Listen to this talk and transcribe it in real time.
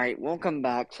right, welcome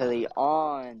back to the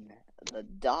On the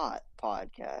Dot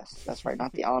podcast. That's right,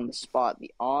 not the On the Spot,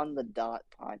 the On the Dot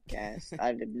podcast. I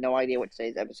have no idea what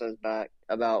today's episode is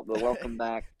about, but welcome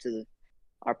back to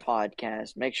our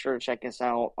podcast. Make sure to check us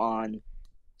out on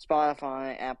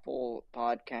Spotify, Apple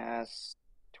Podcasts,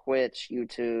 Twitch,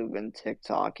 YouTube, and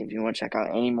TikTok. If you want to check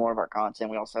out any more of our content,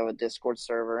 we also have a Discord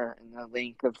server and the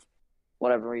link of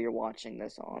whatever you're watching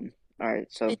this on. All right,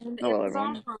 so hello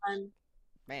everyone.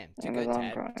 Man, too good,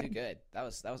 Tad. Too good. That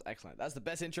was excellent. That was the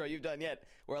best intro you've done yet.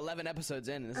 We're 11 episodes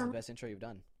in, and this is the best intro you've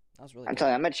done. That was really I'm good.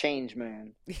 telling you, I'm a change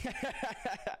man.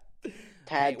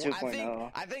 Tad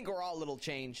 2.0. I think we're all a little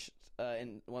changed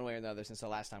in one way or another since the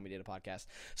last time we did a podcast.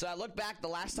 So I look back, the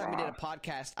last time we did a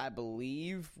podcast, I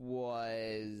believe,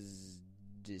 was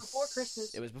before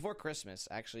Christmas. It was before Christmas.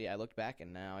 Actually, I looked back,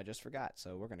 and now I just forgot.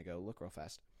 So we're going to go look real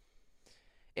fast.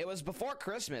 It was before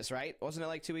Christmas, right? Wasn't it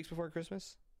like 2 weeks before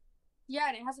Christmas? Yeah,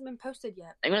 and it hasn't been posted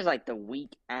yet. It was like the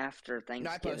week after Thanksgiving. No,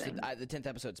 I posted the 10th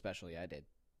episode special. Yeah, I did.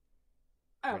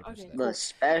 Oh, okay. The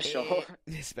special.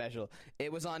 Special.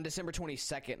 It was on December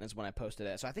 22nd is when I posted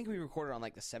it. So I think we recorded on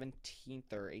like the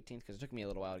 17th or 18th because it took me a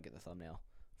little while to get the thumbnail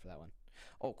for that one.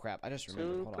 Oh, crap. I just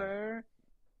remembered. Hold on. Super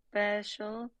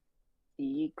special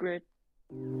secret.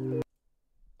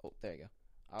 Oh, there you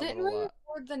go. Didn't we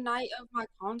record the night of my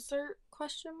concert? ?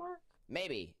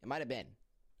 Maybe. It might have been.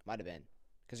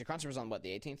 Because your concert was on, what, the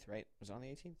 18th, right? Was it on the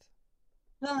 18th?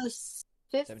 No, the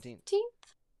 15th?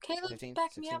 Caleb, 15th?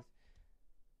 back 16th? me up.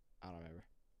 I don't remember.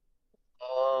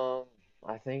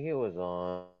 I think it was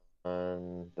on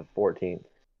the 14th.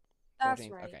 That's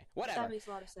 14th? right. Okay, whatever. That makes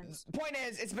a lot of sense. Point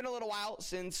is, it's been a little while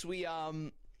since we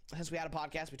had a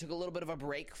podcast. We took a little bit of a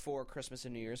break for Christmas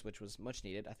and New Year's, which was much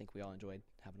needed. I think we all enjoyed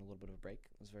having a little bit of a break.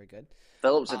 It was very good.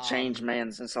 Philip's a changed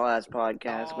man since the last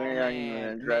podcast. We aren't even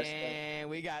addressed it.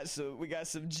 We got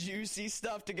some juicy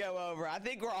stuff to go over. I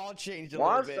think we're all changed a lot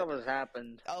little of bit. stuff has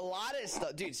happened. A lot of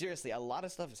stuff, dude. Seriously, a lot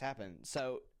of stuff has happened.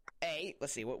 So,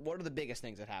 let's see. What are the biggest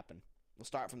things that happened? We'll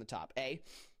start from the top.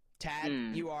 Tad,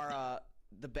 you are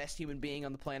the best human being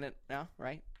on the planet now,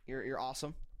 right? You're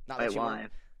awesome. Not Wait, that you why?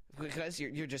 weren't. Because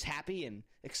you're just happy and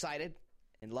excited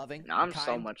and loving. No, I'm and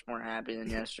so kind. much more happy than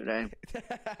yesterday.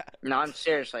 No, I'm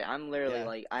seriously. I'm literally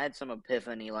like, I had some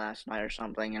epiphany last night or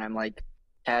something, and I'm like,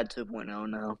 Tad 2.0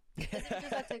 now. Is it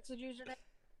because I texted you today?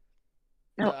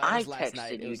 No, it I was last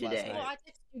night. texted It you was last today. night. Well, I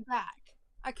texted you back.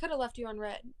 I could have left you on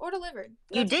red or delivered.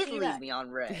 You I did texted leave back. me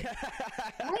on red.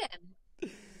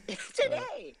 When?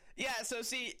 Today. Yeah, so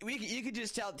see, you could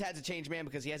just tell Tad's a changed man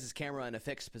because he has his camera in a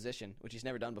fixed position, which he's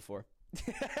never done before.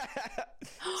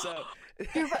 So,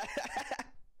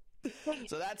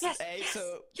 so that's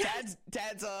So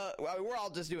Tad's well, we're all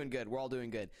just doing good. We're all doing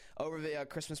good. Over the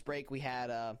Christmas break, we had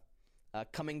a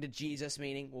coming to Jesus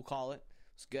meeting. We'll call it.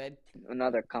 It's good.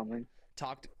 Another coming.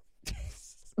 Talked.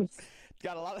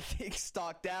 Got a lot of things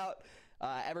talked out.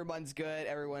 Everyone's good.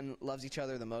 Everyone loves each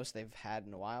other the most they've had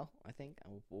in a while, I think.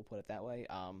 We'll put it that way.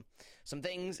 Some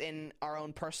things in our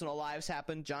own personal lives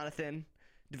happened. Jonathan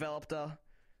developed a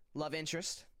love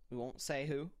interest. We won't say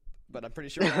who, but I'm pretty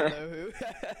sure we all know who.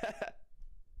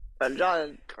 But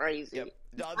Jonathan's crazy. Yep.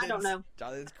 I don't know.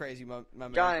 Jonathan's crazy, my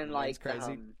man. Jonathan, Jonathan's like,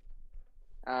 crazy.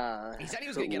 He He said he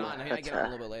was going to get on. I might get on a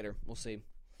little bit later. We'll see.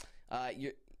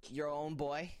 Your own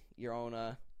boy, your own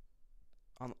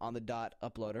on the dot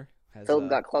uploader. Philip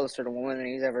got closer to women than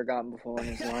he's ever gotten before in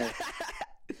his life.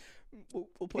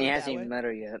 We'll put He it hasn't that even way. met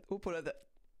her yet. We'll put it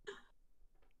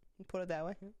that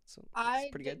way. So I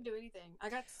pretty didn't good. do anything. I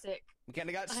got sick. We kind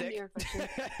of got I had sick. ear infection.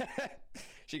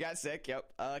 She got sick.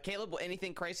 Yep. Caleb, will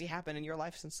anything crazy happen in your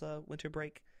life since winter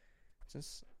break,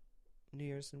 since New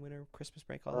Year's and winter Christmas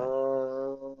break,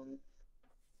 all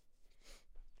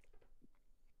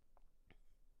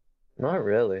that? Not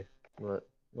really, but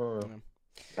I don't know.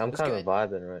 I'm It's kind good. of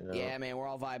vibing right now. Yeah, man, we're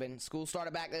all vibing. School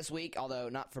started back this week, although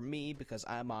not for me because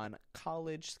I'm on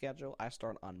college schedule. I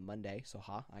start on Monday, so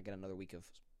I get another week of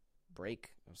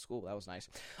break of school. That was nice.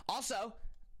 Also,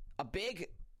 a big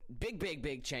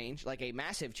change, like a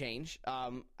massive change.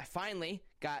 I finally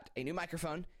got a new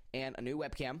microphone and a new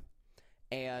webcam,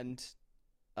 and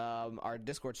our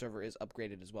Discord server is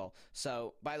upgraded as well.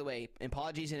 So, by the way,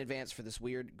 apologies in advance for this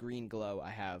weird green glow I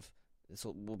have. This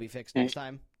will be fixed next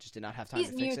time. Just did not have time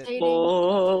He's to fix it.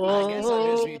 mutating. I guess I'm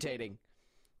just mutating.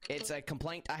 It's a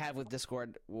complaint I have with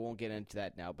Discord. We won't get into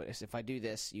that now, but if I do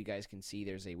this, you guys can see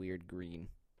there's a weird green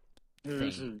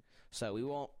thing. So we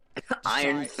won't.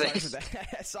 Iron sorry Fist. for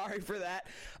that. Sorry for that.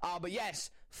 But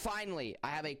yes, finally,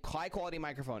 I have a high quality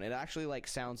microphone. It actually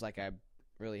sounds like I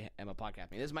really am a podcast.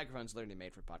 This microphone's literally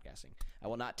made for podcasting. I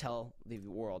will not tell the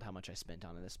world how much I spent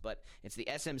on this, but it's the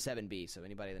SM7B, so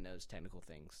anybody that knows technical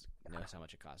things knows how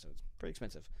much it costs. So it's pretty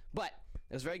expensive, but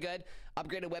it was very good.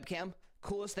 Upgraded webcam.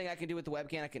 Coolest thing I can do with the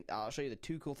webcam, I'll show you the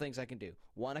 2 cool things I can do.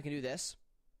 One, I can do this.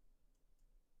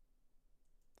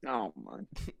 Oh, man.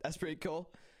 That's pretty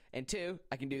cool. And 2,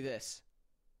 I can do this.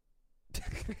 So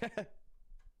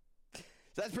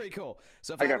that's pretty cool.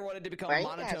 So if I ever wanted to become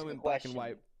monotone and black and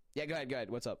white. Yeah, go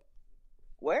ahead. What's up?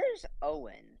 Where's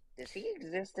Owen? Does he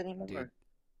exist anymore? Dude,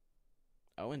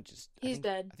 Owen just... He's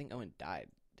dead. I think Owen died.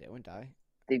 Did Owen die?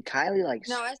 Did Kylie, like...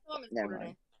 No, I saw him in Never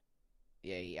Florida.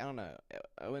 Yeah, I don't know.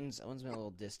 Owen's been a little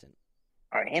distant.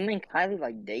 Are him and Kylie,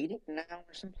 like, dating now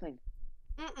or something?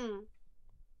 Mm-mm.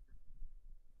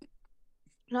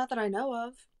 Not that I know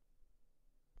of.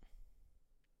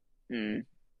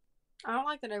 I don't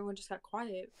like that everyone just got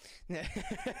quiet.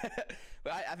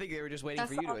 But I think they were just waiting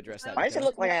for you to address that. Why does it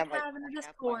look like I have, like, Having a half my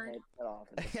Discord. head cut off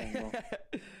at the single?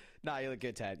 Nah, you look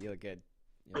good, Tad. You look good.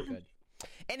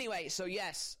 Anyway, so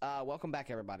yes, welcome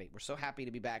back, everybody. We're so happy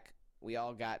to be back. We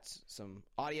all got some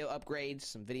audio upgrades,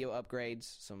 some video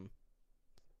upgrades, some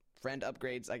friend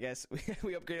upgrades, I guess.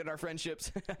 We upgraded our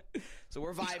friendships. So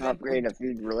we're vibing. Upgrade a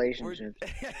few relationships.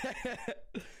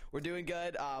 We're doing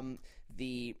good.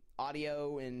 The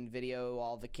audio and video,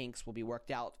 all the kinks will be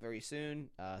worked out very soon.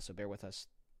 So bear with us.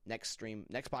 Next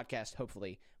podcast,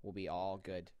 hopefully, will be all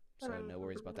good. So no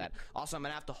worries about that. Also, I'm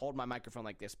going to have to hold my microphone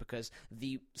like this because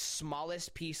the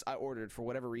smallest piece I ordered, for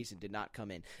whatever reason, did not come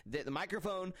in. The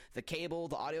microphone, the cable,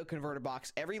 the audio converter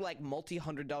box, every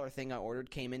multi-$100 thing I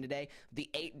ordered came in today. The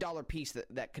 $8 piece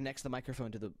that connects the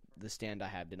microphone to the stand I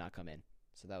have did not come in.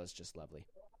 So that was just lovely.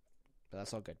 But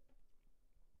that's all good.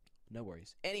 No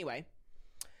worries. Anyway,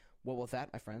 well, with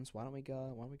that, my friends, why don't we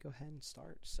go ahead and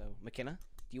start? So, McKenna,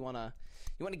 do you wanna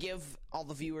give all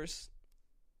the viewers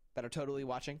that are totally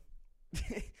watching,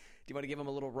 do you want to give them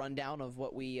a little rundown of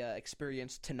what we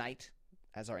experienced tonight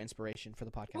as our inspiration for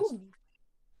the podcast? Ooh.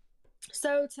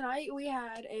 So tonight we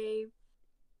had a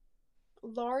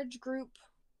large group,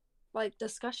 like,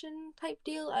 discussion type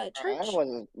deal at church. That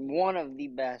was one of the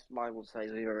best Bible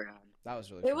studies we've ever had. That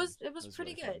was really fun. It was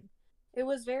pretty really good. fun. It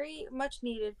was very much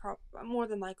needed, more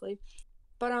than likely.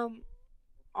 But our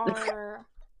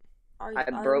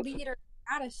leader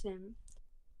Addison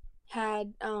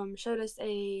had showed us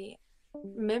a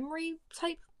memory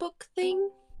type book thing,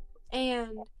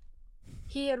 and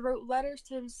he had wrote letters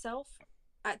to himself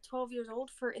at 12 years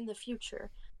old for in the future.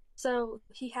 So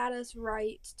he had us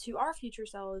write to our future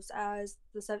selves as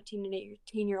the 17 and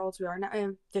 18-year-olds we are now,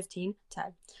 and 15,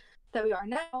 Ted, that we are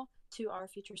now, to our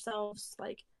future selves,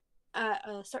 like at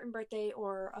a certain birthday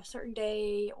or a certain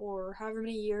day or however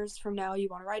many years from now you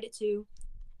want to write it to.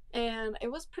 And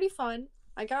it was pretty fun.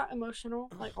 I got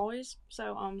emotional, like always.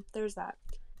 So, there's that.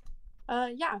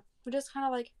 Yeah, we just kind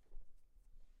of like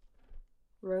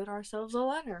wrote ourselves a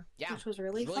letter, which was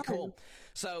really fun. Cool.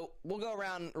 So we'll go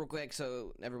around real quick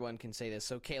so everyone can say this.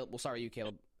 So Caleb, we'll start with you,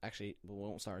 Caleb. Actually, we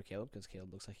won't start with Caleb because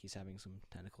Caleb looks like he's having some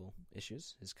technical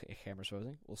issues. His camera's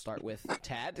frozen. We'll start with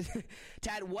Tad.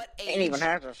 Tad, what age? Ain't even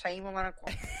has the same amount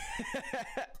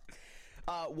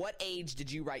of. What age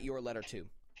did you write your letter to?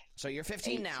 So you're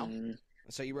 15 now.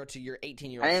 So you wrote to your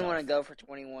 18-year-old. I didn't want to go for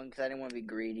 21 because I didn't want to be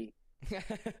greedy.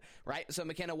 Right. So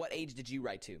McKenna, what age did you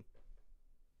write to?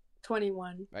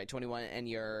 21. Right, 21, and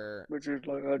you're Which is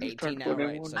like I just 18 now, 21.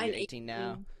 right? So I'm you're 18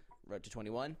 now. 18. Wrote to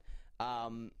 21.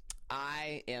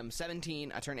 I am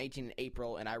 17. I turned 18 in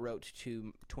April, and I wrote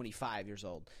to 25 years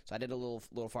old. So I did a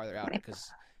little farther out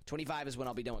because 25 is when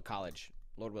I'll be done with college,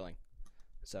 Lord willing.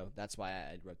 So that's why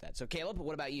I wrote that. So Caleb,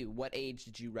 what about you? What age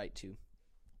did you write to?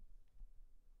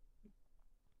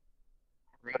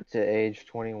 I wrote to age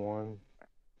 21.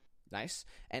 Nice.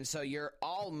 And so you're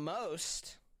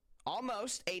almost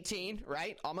 18,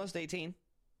 right? Almost 18.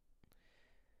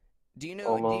 Do you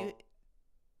know?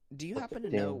 Do you happen to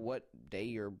know what day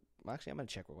your? Well, actually, I'm gonna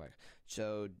check real quick.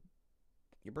 So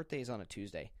your birthday is on a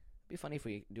Tuesday. It'd be funny if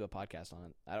we do a podcast on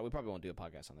it. We probably won't do a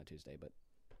podcast on that Tuesday, but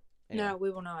anyway, No, we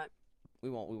will not. We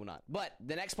will not. But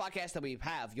the next podcast that we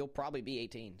have, you'll probably be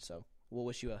 18. So we'll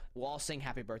wish you we'll all sing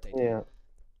happy birthday to you. Yeah.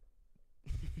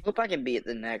 Hope I can be at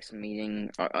the next meeting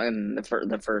in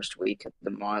the first week of the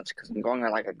month because I'm going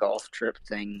on like a golf trip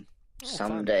thing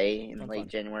someday in late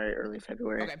January, early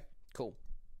February. Okay, cool.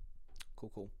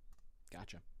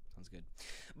 Gotcha. Sounds good.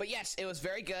 But yes, it was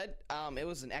very good. It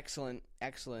was an excellent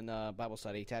Bible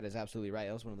study. Tad is absolutely right.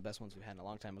 It was one of the best ones we've had in a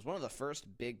long time. It was one of the first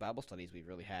big Bible studies we've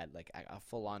really had, like a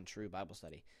full-on true Bible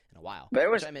study in a while. But there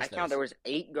was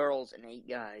 8 girls and 8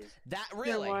 guys. That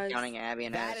really? Counting Abby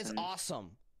and That Addison. is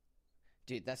awesome.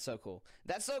 Dude, that's so cool.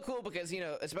 That's so cool because,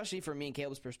 especially from me and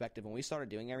Caleb's perspective, when we started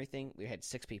doing everything, we had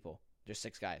 6 people, just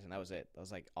 6 guys, and that was it. That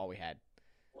was like all we had.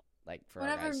 Like for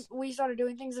Whenever our guys. we started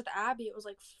doing things with Abby, it was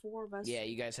like 4 of us. Yeah,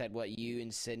 you guys had what? You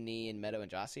and Sydney and Meadow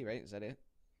and Jossie, right? Is that it?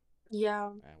 Yeah.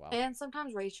 Wow. And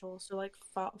sometimes Rachel, so like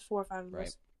 4 or 5 of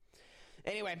us.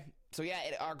 Anyway, so yeah,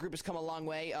 our group has come a long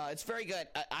way. It's very good.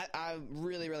 I'm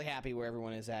really, really happy where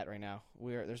everyone is at right now.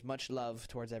 There's much love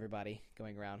towards everybody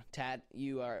going around. Tad,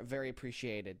 you are very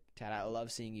appreciated. Tad, I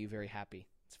love seeing you very happy.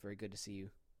 It's very good to see you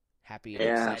happy and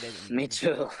excited. Me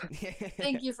too.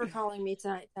 Thank you for calling me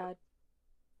tonight, Tad.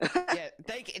 Yeah,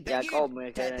 thank you.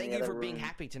 Tad, thank you for being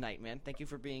happy tonight, man. Thank you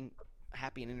for being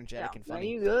happy and energetic and funny. Are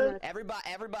you good?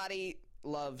 Everybody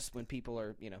loves when people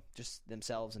are, just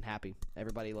themselves and happy.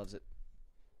 Everybody loves it.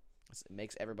 It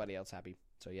makes everybody else happy.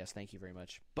 So, yes, thank you very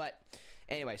much. But,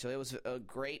 anyway, so it was a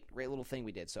great little thing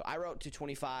we did. So, I wrote to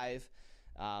 25.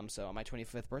 So, on my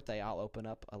 25th birthday, I'll open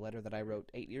up a letter that I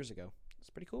wrote 8 years ago. It's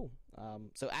pretty cool.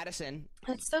 So, Addison.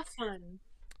 It's so fun.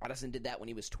 Addison did that when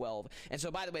he was 12. And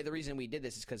so, by the way, the reason we did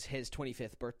this is because his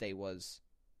 25th birthday was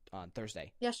on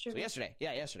Thursday. Yesterday. So, yesterday.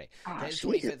 Yeah, yesterday. Oh, his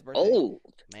 25th birthday. Old.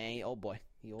 Man, old boy.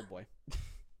 Old boy.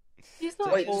 He's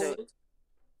not old.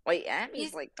 Wait,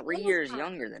 Abby's like 3 years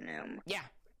younger than him. Yeah.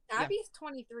 Abby's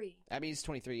 23. Abby's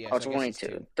 23, yeah. Oh, so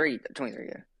 22. 23,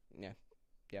 yeah. Yeah.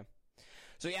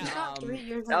 So, yeah.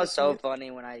 That was so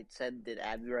funny when I said, did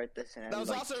Abby write this? And that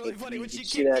was also really funny when she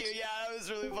kicked you. Yeah, that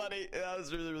was really funny. That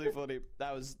was really, really funny.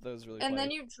 That was really funny. And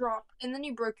then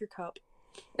you broke your cup.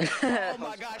 Oh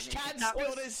my gosh, Tad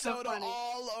spilled his soda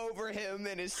all over him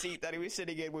in his seat that he was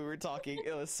sitting in when we were talking.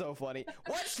 It was so funny.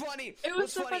 What's funny? It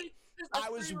was so funny.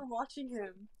 I was watching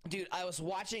him. Dude, I was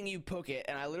watching you poke it,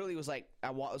 and I literally was like,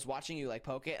 I was watching you like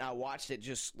poke it, and I watched it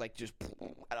just, and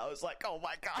I was like, oh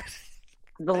my gosh.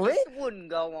 The lid wouldn't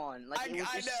go on. Like, it would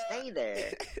just stay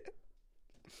there.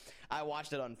 I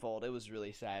watched it unfold. It was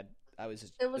really sad. It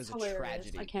was hilarious. A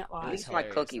tragedy. I can't lie. At least my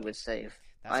cookie was safe.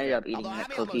 That's I ended up eating that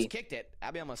Abby cookie. Almost kicked it.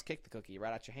 Abby almost kicked the cookie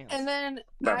right out your hands. And then,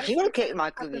 bro, if she would have kicked my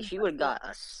cookie, she would have got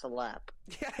a slap.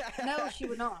 No, she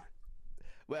would not.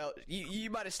 Well,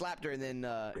 you might have slapped her, and then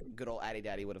good old Addy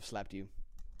Daddy would have slapped you.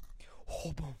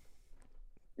 Oh, boom.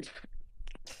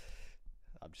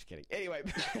 I'm just kidding.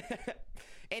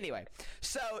 Anyway,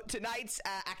 so tonight's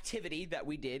activity that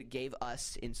we did gave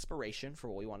us inspiration for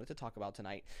what we wanted to talk about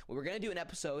tonight. We were going to do an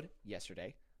episode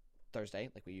yesterday, Thursday,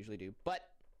 like we usually do, but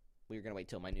we were going to wait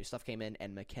till my new stuff came in,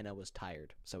 and McKenna was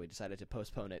tired, so we decided to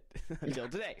postpone it until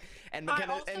today. And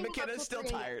McKenna is still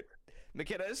tired.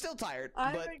 McKenna is still tired.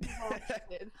 I'm but...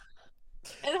 exhausted.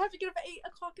 And I have to get up at 8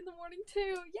 o'clock in the morning, too.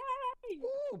 Yay!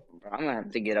 I'm going to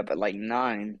have to get up at like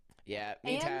 9. Yeah,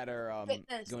 me and Tad are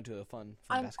going to a fun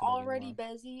I'm basketball game already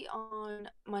tomorrow. busy on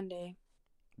Monday.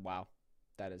 Wow.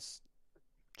 That is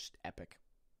just epic.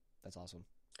 That's awesome.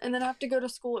 And then I have to go to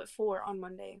school at 4 on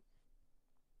Monday.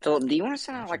 So, do you want to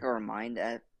send out like a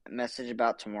reminder message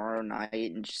about tomorrow night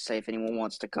and just say if anyone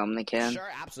wants to come, they can? Sure,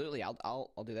 absolutely.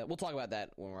 I'll do that. We'll talk about that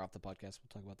when we're off the podcast.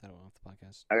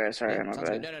 Okay, sorry, yeah, my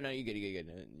bad. bad. No, you good.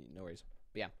 No worries.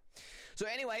 But yeah. So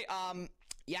anyway,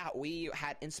 yeah, we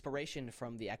had inspiration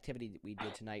from the activity that we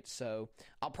did tonight. So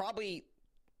I'll probably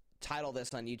title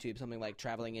this on YouTube something like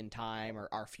 "Traveling in Time" or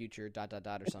 "Our Future," ...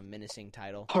 or some menacing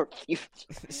title. Our future.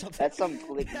 That's some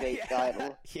clickbait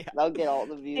title. Yeah. That'll get all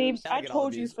the views. I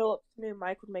told you Philip's new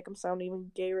mic would make him sound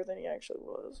even gayer than he actually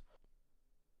was.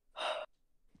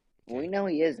 We know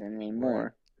he isn't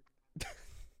anymore.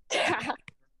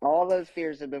 All those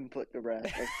fears have been put to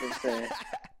rest. Let's just say.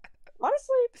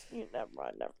 Honestly, never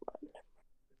mind.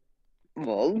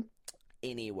 Well.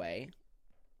 Anyway.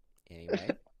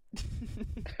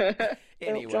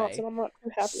 Johnson, I'm not too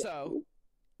happy. So,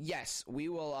 yes, we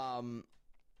will.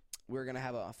 We're gonna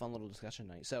have a fun little discussion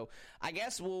tonight. So, I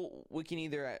guess we can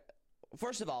either.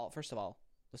 First of all,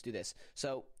 let's do this.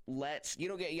 So you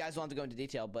guys don't have to go into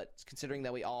detail, but considering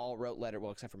that we all wrote letter,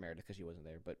 well, except for Meredith because she wasn't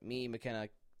there, but me, McKenna,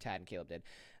 Tad, and Caleb did.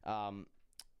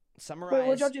 Summarize. Wait,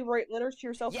 would y'all do write letters to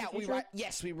yourself? Yeah, we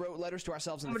wrote letters to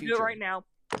ourselves in the future. I'm gonna do it right now.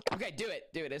 Okay, do it.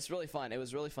 It's really fun. It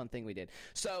was a really fun thing we did.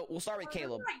 So we'll start with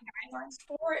Caleb. Guidelines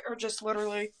for it, or just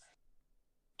literally,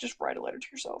 just write a letter to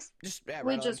yourself. Just write a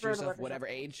letter to yourself, whatever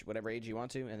age you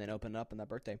want to, and then open it up on that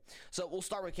birthday. So we'll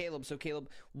start with Caleb. So Caleb,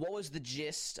 what was the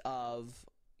gist of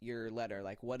your letter?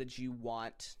 Like, what did you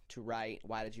want to write?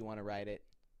 Why did you want to write it?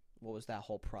 What was that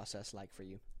whole process like for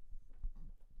you?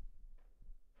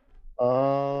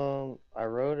 I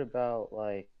wrote about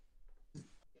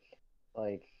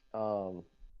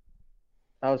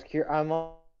I'm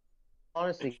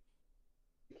honestly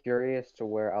curious to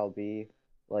where I'll be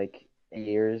like in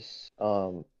years,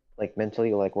 like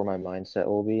mentally, like where my mindset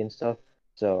will be and stuff.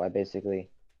 So I basically,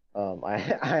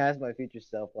 I I asked my future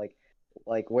self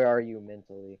where are you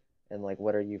mentally, and like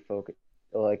what are you focus,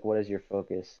 like what is your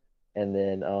focus, and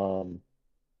then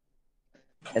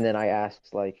I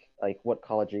asked what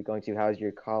college are you going to? How's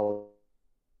your college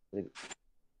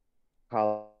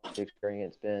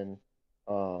experience been?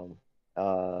 Um,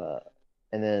 uh,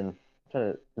 and then I'm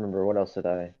trying to remember what else did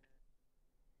I.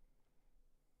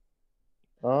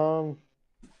 Um,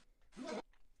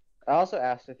 I also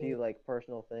asked a few like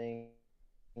personal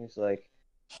things, like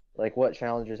what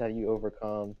challenges have you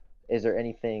overcome? Is there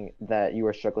anything that you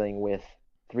were struggling with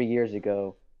 3 years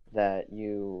ago that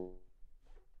you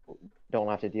don't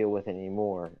have to deal with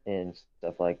anymore and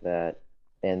stuff like that?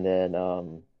 And then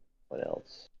what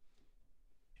else?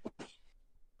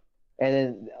 And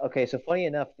then okay, so funny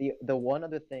enough, the one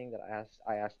other thing that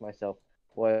I asked myself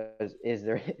was, is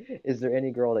there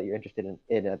any girl that you're interested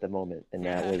in at the moment? And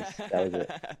that was it.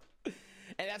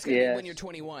 And that's gonna be when you're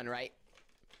 21, right?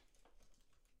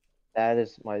 That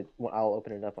is I'll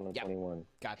open it up on the Yep. 21.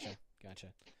 Gotcha.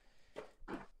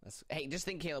 Hey, just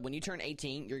think, Caleb, when you turn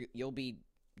 18, you'll be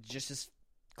just as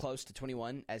close to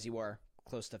 21 as you were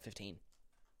close to 15.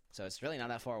 So it's really not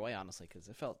that far away, honestly, because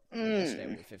it felt like yesterday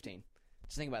we were 15.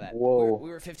 Just think about that. Whoa. We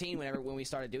were 15 when we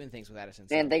started doing things with Addison.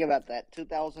 Man, think about that.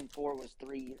 2004 was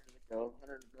 3 years ago.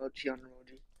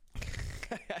 Emoji.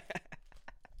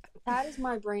 That is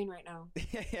my brain right now.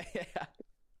 Yeah.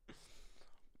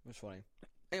 That's funny.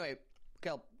 Anyway,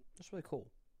 Caleb, that's really cool.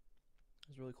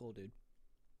 That's really cool, dude.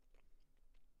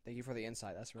 Thank you for the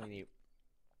insight. That's really neat.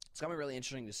 It's gonna be really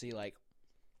interesting to see like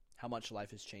how much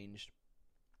life has changed,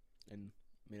 and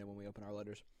when we open our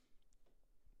letters.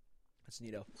 That's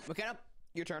neato. McKenna,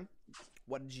 your turn.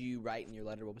 What did you write in your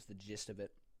letter? What was the gist of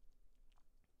it?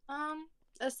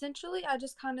 Essentially, I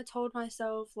just kind of told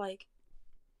myself like,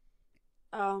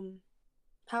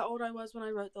 how old I was when I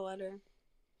wrote the letter.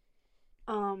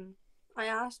 I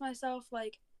asked myself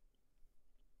like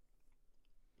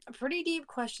pretty deep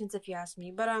questions, if you ask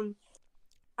me, but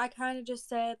I kind of just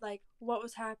said like what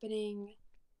was happening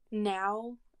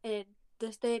now in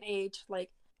this day and age, like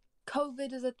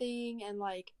COVID is a thing, and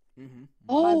like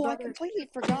oh, I completely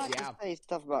forgot to say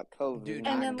stuff about COVID. Dude, and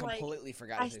I then, completely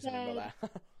forgot to say something about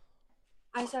that.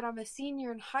 I said I'm a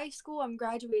senior in high school. I'm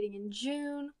graduating in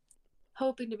June,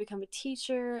 hoping to become a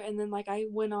teacher. And then like I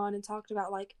went on and talked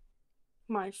about like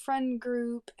my friend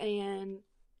group and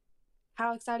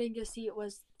how exciting to see it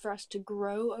was for us to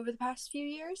grow over the past few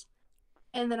years.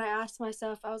 And then I asked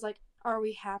myself, I was like, are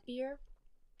we happier?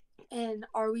 And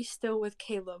are we still with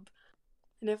Caleb?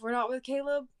 And if we're not with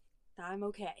Caleb, I'm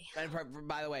okay. And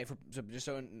by the way, just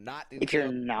so not if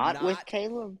you're not with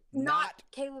Caleb, not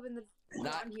Caleb in the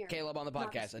not I'm here. Caleb on the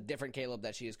podcast, a different Caleb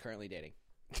that she is currently dating.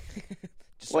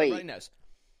 Just so Wait. everybody knows.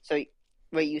 So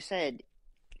wait, you said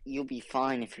you'll be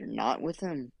fine if you're not with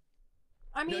him?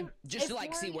 I mean, No, just to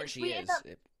like see where she is.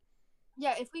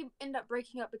 If we end up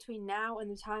breaking up between now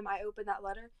and the time I open that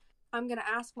letter, I'm gonna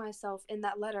ask myself in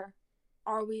that letter,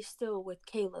 are we still with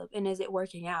Caleb and is it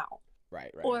working out?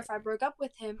 Right. Or if I broke up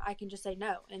with him, I can just say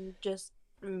no and just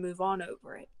move on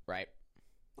over it. Right.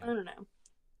 I don't know.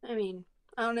 I mean,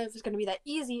 I don't know if it's going to be that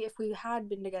easy if we had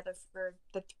been together for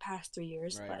the past 3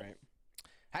 years. Right.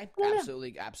 Hey,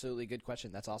 absolutely good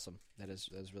question. That's awesome. That is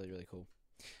really, really cool.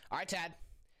 All right, Tad,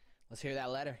 let's hear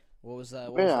that letter. What was it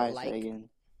like? Again?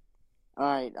 All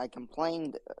right, I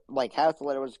complained, like half the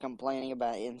letter was complaining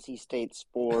about NC State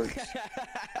sports.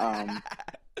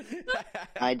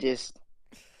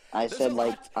 I said,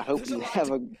 like, I hope you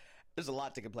have There's a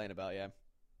lot to complain about, yeah.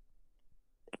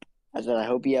 I said, I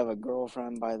hope you have a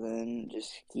girlfriend by then.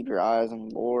 Just keep your eyes on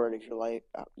the Lord. If your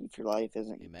life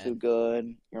isn't too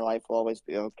good, your life will always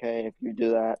be okay if you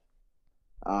do that.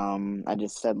 I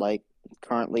just said, like,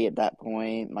 currently at that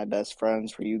point, my best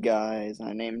friends were you guys.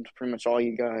 I named pretty much all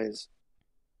you guys.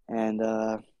 And,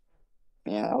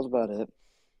 yeah, that was about it.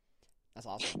 That's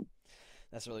awesome.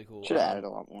 That's really cool. Should have added a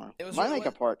lot more. Might make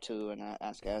a part 2 and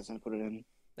ask guys and put it in.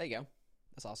 There you go.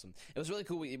 That's awesome. It was really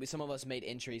cool. Some of us made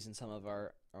entries in some of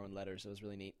our own letters. It was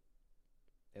really neat.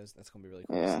 That's gonna be really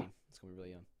cool to see. It's gonna be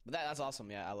really young. But that's awesome.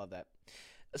 Yeah, I love that.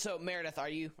 So Meredith, are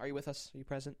you with us? Are you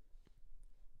present?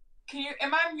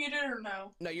 Am I muted or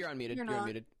no? No, you're unmuted. You're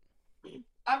unmuted.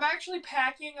 I'm actually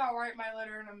packing. I'll write my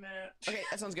letter in a minute. Okay,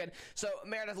 that sounds good. So,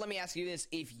 Meredith, let me ask you this.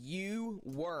 If you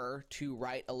were to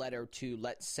write a letter to,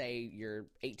 let's say, your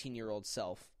 18-year-old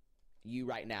self, you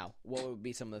right now, what would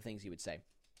be some of the things you would say?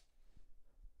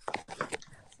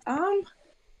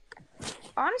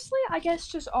 Honestly, I guess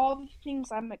just all the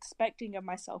things I'm expecting of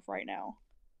myself right now.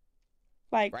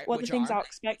 Like, what the things I'll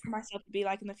expect for myself to be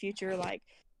like in the future, like,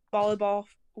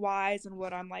 volleyball-wise, and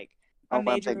what I'm, like, my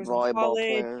major Olympic was in volleyball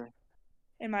college, player.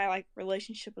 and my like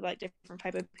relationship with like different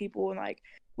type of people, and like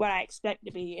what I expect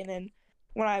to be. And then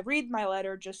when I read my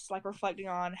letter, just like reflecting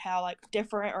on how like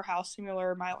different or how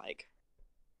similar my like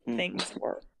things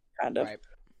were, kind of. Right.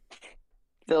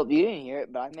 Philip, you didn't hear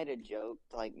it, but I made a joke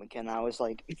to, like, McKenna. I was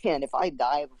like, man, if I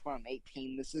die before I'm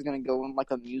 18, this is going to go in,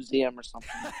 like, a museum or something.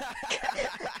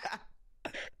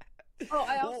 Oh,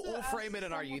 I also we'll frame it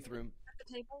in our someone youth room. at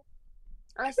the table.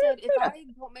 I said, if I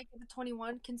don't make it to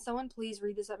 21, can someone please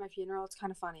read this at my funeral? It's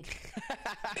kind of funny.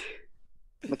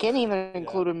 McKenna even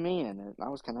included me in it. I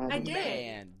was kind of. I did.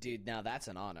 Man, dude, now that's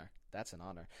an honor. That's an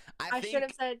honor. I should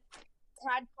have said,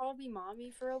 Tad called me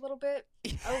mommy for a little bit.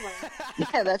 Oh, well.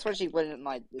 Yeah, that's what she put in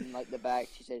like the back.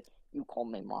 She said, "You call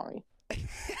me mommy."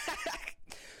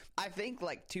 I think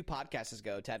like 2 podcasts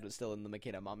ago, Tad was still in the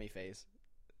McKenna mommy phase.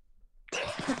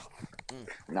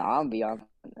 No, I'm beyond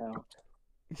it now.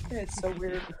 It's so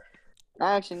weird.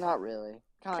 Actually, not really.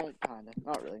 Kind of,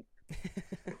 not really.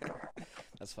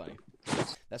 That's funny.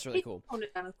 That's really cool. Toned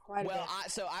it down quite a Well,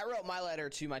 bit. I wrote my letter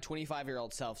to my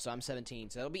 25-year-old self, so I'm 17,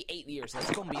 so it'll be 8 years. That's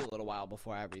going to be a little while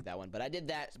before I read that one, but I did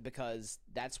that because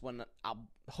that's when I'll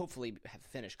hopefully have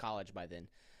finished college by then.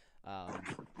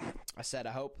 I said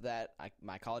I hope that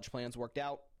my college plans worked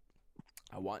out.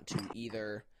 I want to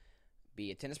either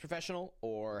be a tennis professional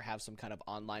or have some kind of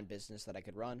online business that I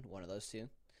could run, one of those two.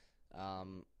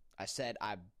 I said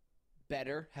I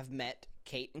better have met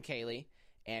Kate and Kaylee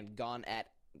and gone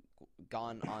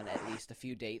on at least a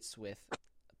few dates with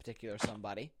a particular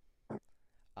somebody.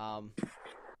 Won't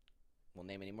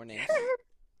name any more names.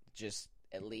 Just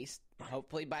at least,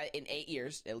 hopefully in 8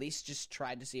 years, at least just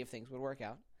tried to see if things would work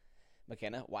out.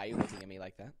 McKenna, why are you looking at me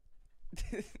like that?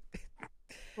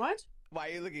 What? Why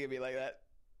are you looking at me like that?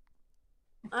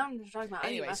 I'm just talking about.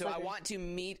 Anyway, so I want to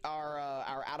meet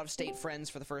our out-of-state friends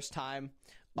for the first time.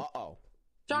 Uh-oh.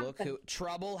 Look who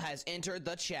trouble has entered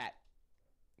the chat.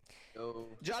 Oh.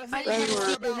 Jonathan, I didn't know you're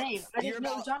his name. I you're didn't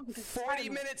know about Jonathan was 40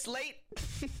 Spider-Man. minutes late.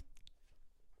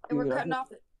 And we're cutting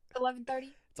off at 11:30.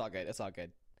 It's all good. It's all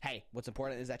good. Hey, what's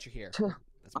important is that you're here.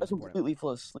 That's I most important. completely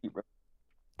fell asleep, bro.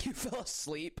 You fell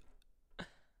asleep.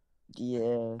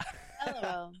 Yeah.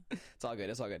 Hello. It's all good.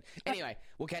 It's all good. Anyway,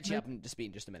 we'll catch you up in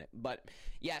just a minute. But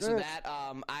yeah, so that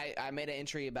I made an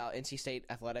entry about NC State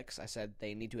athletics. I said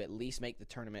they need to at least make the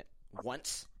tournament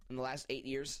once in the last 8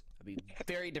 years. I'd be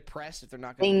very depressed if they're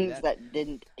not going to do Things that. that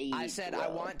didn't age. I said well. I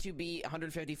want to be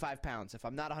 155 pounds. If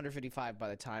I'm not 155 by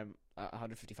the time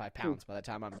 155 pounds by the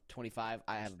time I'm 25,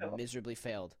 I have miserably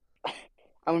failed. I'm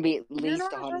gonna be at You're least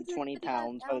not 120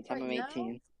 pounds by the time I'm right now?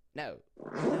 18. No,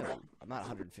 I'm not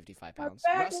 155 pounds.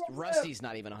 back Rusty's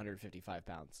not even 155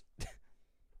 pounds.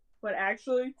 But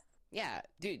actually, Yeah,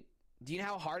 dude. Do you know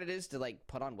how hard it is to like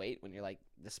put on weight when you're like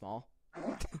this small?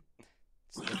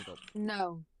 It's difficult.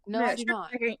 No, I yeah, do sure,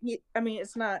 not. I mean,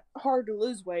 it's not hard to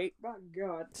lose weight. My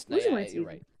God, No, losing yeah, weight's you're easy.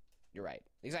 right. You're right.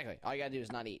 Exactly. All you gotta do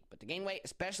is not eat. But to gain weight,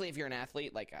 especially if you're an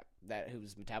athlete like that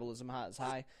whose metabolism is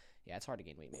high, yeah, it's hard to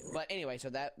gain weight. Maybe. But anyway, so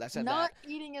that said Not that.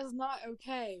 eating is not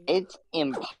okay. It's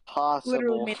impossible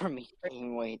Literally for me to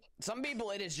gain weight. Some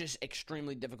people, it is just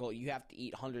extremely difficult. You have to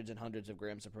eat hundreds and hundreds of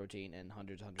grams of protein and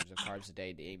hundreds of carbs a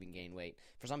day to even gain weight.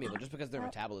 For some people, just because their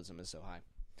metabolism is so high.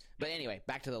 But anyway,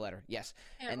 back to the letter. Yes.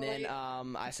 Can't And then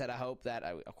relate. I said I hope that,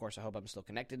 of course, I hope I'm still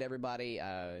connected to everybody.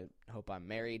 I hope I'm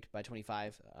married by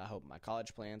 25. I hope my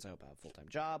college plans. I hope I have a full-time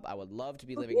job. I would love to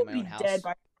be living in my own house Dead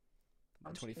by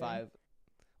by 25.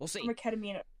 We'll see.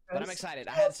 ketamine. But I'm excited.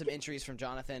 I had some entries from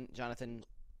Jonathan. Jonathan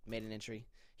made an entry.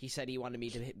 He said he wanted me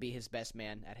to be his best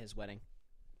man at his wedding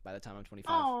by the time I'm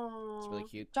 25. Aww. It's really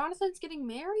cute. Jonathan's getting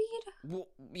married? Well,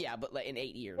 yeah, but like in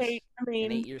 8 years. I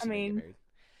In 8 years, he's gonna get mean, married.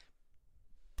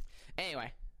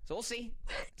 Anyway, so we'll see.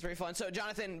 It's very fun. So,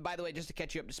 Jonathan, by the way, just to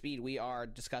catch you up to speed, we are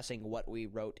discussing what we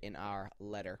wrote in our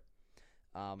letter.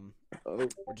 We're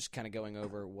just kind of going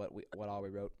over what all we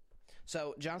wrote.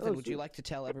 So, Jonathan, would you like to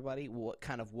tell everybody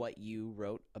what you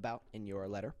wrote about in your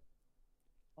letter?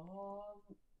 I'm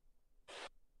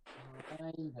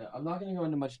not gonna go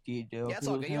into much detail. Yeah, it's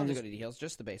all good. You don't have to go to details,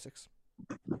 just the basics.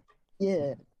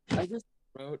 Yeah, I just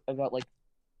wrote about like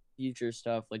future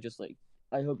stuff, like just like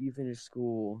I hope you finish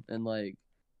school and like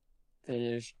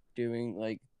finish doing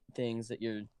like things that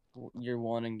you're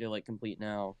wanting to like complete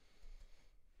now.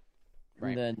 Right.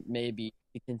 And then maybe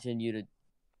continue to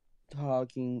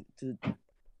talking to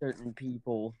certain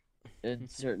people and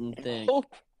certain things.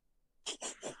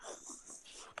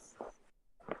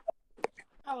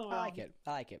 I like it.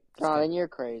 I like it. It's Jonathan, good. you're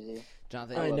crazy.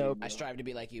 Jonathan, I know. I strive to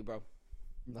be like you, bro.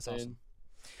 That's Same. awesome.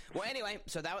 Well, anyway,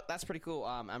 so that's pretty cool.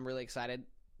 I'm really excited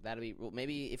that'll be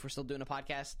maybe if we're still doing a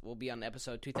podcast, we'll be on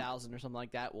episode 2000 or something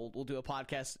like that. We'll do a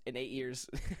podcast in 8 years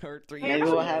or 3 years.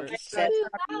 Maybe we'll have or-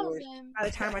 2000. By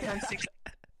the time I turn 6,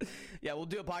 Yeah, we'll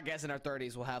do a podcast in our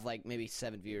 30s. We'll have like maybe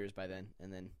 7 viewers by then,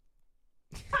 and then.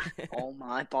 Oh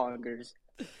my bonkers!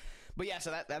 But yeah,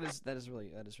 so that is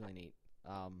really neat.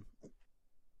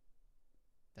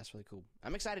 That's really cool.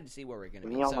 I'm excited to see where we're gonna Give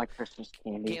be. me all So, my Christmas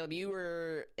candy. Caleb, you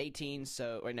were 18,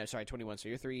 so wait, no, sorry, 21. So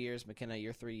you're 3 years. McKenna,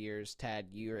 you're 3 years. Tad,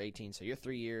 you're 18, so you're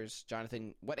 3 years.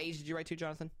 Jonathan, what age did you write to,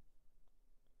 Jonathan?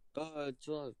 Till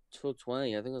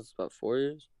 20. I think it was about 4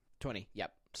 years. 20.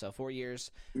 Yep. So 4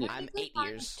 years. Yeah. I'm Technically 8 mine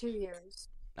years. was 2 years.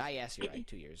 Ah, yes, you're right.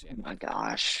 2 years. Yeah. Oh my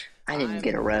gosh, I didn't I'm-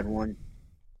 get a red one.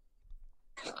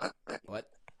 What?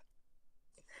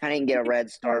 I didn't get a red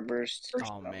Starburst.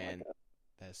 Oh man,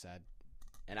 that's sad.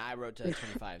 And I wrote to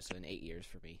 25, so in 8 years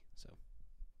for me. So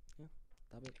yeah,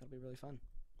 that'll be really fun.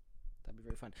 That'd be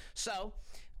very fun. So,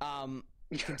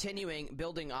 continuing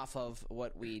building off of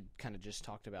what we kind of just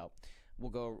talked about,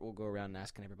 we'll go around and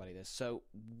asking everybody this. So,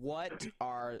 what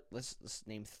are let's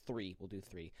name 3. We'll do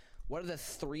 3. What are the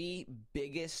 3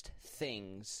 biggest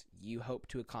things you hope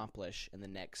to accomplish in the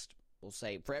next? We'll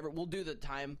say forever. We'll do the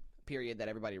time period that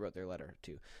everybody wrote their letter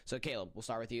to. So, Caleb, we'll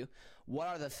start with you. What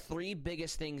are the 3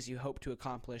 biggest things you hope to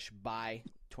accomplish by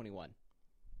 21?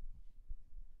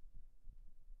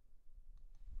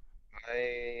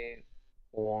 I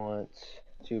want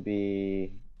to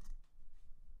be.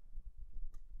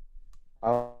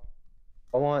 I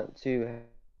want to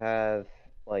have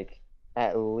like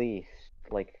at least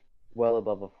like well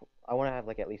above a. I want to have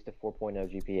like at least a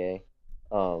 4.0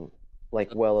 GPA, like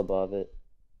well above it,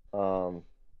 and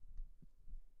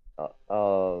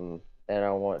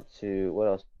I want to. What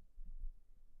else?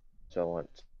 So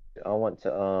I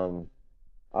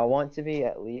want to be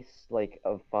at least like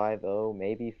a 5.0,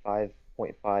 maybe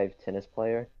 5.5 tennis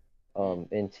player,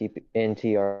 in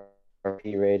TRP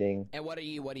rating. And what are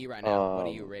you right now? What are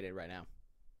you Um, rated right now?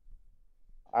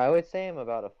 I would say I'm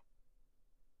about a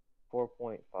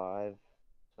 4.5.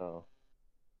 So,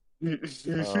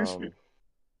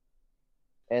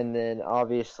 and then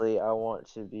obviously I want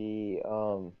to be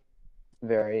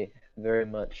very, very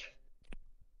much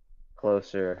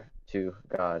closer to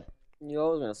God You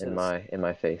always gonna say this. in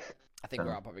my faith. I think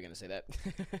we're all probably going to say that.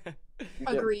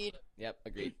 Agreed. Yep,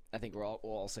 agreed. I think we'll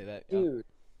all say that. Yeah. Dude,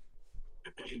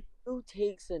 who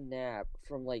takes a nap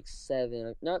from like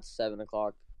 7, not 7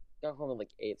 o'clock, got home at like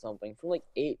 8 something, from like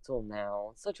 8 till now?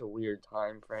 It's such a weird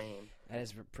time frame. That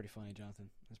is pretty funny, Jonathan.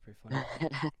 That's pretty funny.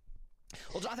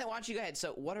 Well, Jonathan, why don't you go ahead?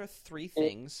 So, what are 3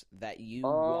 things that you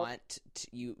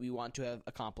you want to have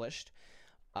accomplished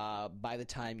by the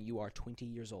time you are 20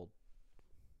 years old?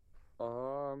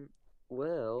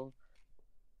 Well,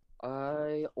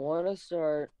 I want to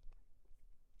start,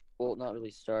 well, not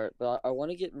really start, but I want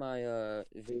to get my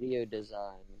video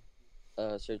design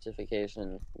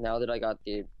certification now that I got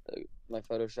my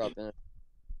Photoshop and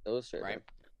Illustrator. Right.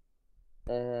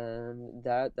 And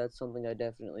that's something I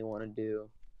definitely want to do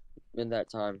in that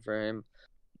time frame.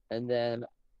 And then,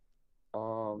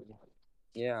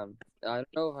 yeah, I don't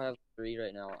know if I have 3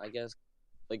 right now. I guess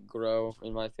like grow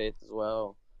in my faith as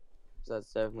well. So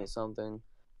that's definitely something.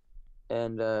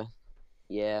 And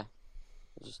yeah,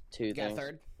 just 2 You got a things.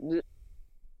 third?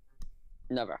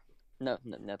 Never. No,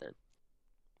 third.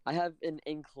 I have an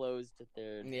enclosed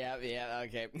third. Yeah,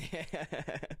 okay.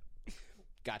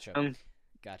 Gotcha.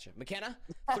 Gotcha. McKenna,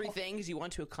 3 things you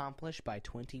want to accomplish by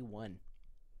 21.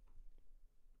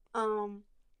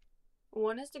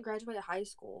 One is to graduate high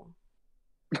school.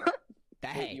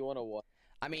 Hey, You want to what?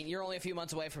 I mean, you're only a few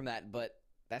months away from that, but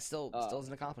that still is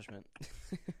an accomplishment.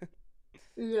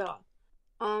 Yeah.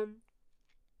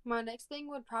 My next thing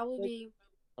would probably be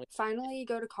finally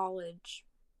go to college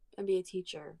and be a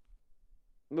teacher.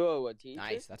 Whoa, a teacher?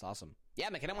 Nice, that's awesome. Yeah,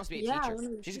 McKenna wants to be a Yeah, teacher. I wanna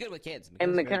be a She's teacher. good with kids.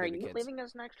 And McKenna's McKenna, very are good you with kids. leaving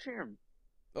us next year?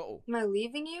 Uh-oh. Am I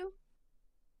leaving you?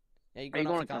 Yeah, you Are you going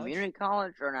off going to to college? community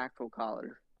college or an actual college?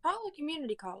 Probably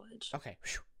community college. Okay.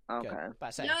 Whew. Okay. Good. About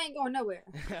to say. Yeah, I ain't going nowhere.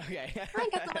 Okay. I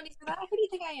ain't got the money for that. Who do you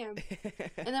think I am?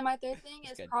 And then my third thing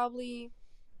That's is good. probably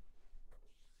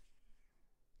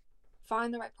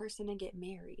find the right person and get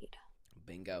married.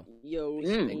 Bingo. Yo,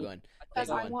 Big one. Because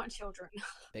Big I one. want children.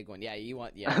 Big one. Yeah, you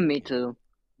want. Yeah. Me too.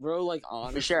 bro, like We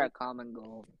honestly, share a common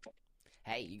goal.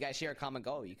 Hey, you guys share a common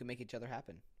goal. You can make each other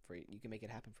happen. You can make it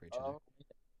happen for each other.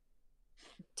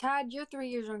 Tad, you're 3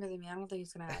 years younger than me. I don't think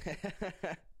it's gonna happen.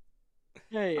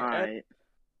 hey, All right.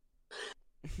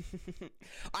 All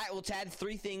right. Well, Tad,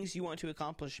 3 things you want to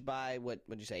accomplish by what?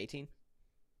 What'd you say? 18?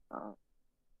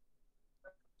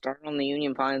 Start on the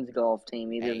Union Pines golf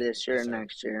team either Hey, this year yes, or sir.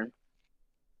 next year.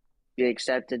 Get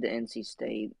accepted to NC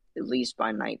State. at least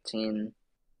by 19.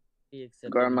 Be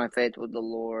accepted. Guard my faith with the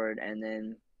Lord, and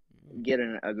then get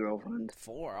a girlfriend.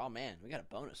 4. Oh man, we got a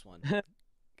bonus one.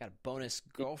 Got a bonus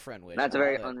girlfriend wish. That's a I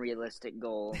very love it. unrealistic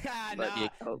goal. But Nah,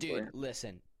 hopefully. dude,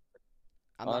 listen.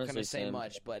 I'm Honestly, not going to say Sam,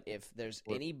 much, but if there's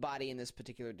anybody in this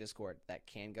particular Discord that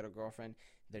can get a girlfriend,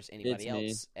 if there's It's anybody me.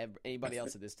 else, anybody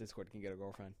else in this Discord can get a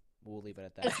girlfriend. We'll leave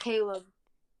it at It's that. Caleb.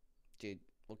 Dude,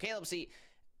 well, Caleb, see,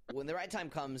 when the right time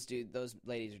comes, dude, those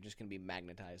ladies are just going to be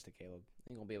magnetized to Caleb.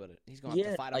 He's going to be able to, he's going to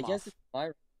have to fight them I guess off. it's my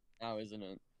now, isn't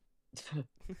it?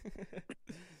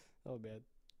 Oh, man.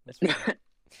 That's funny.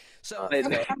 So, Wait,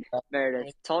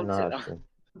 Meredith, talk Not to. true.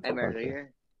 Hey, Meredith, are you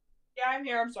here? Yeah, I'm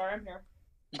here. I'm sorry. I'm here.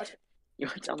 You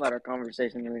were talking about our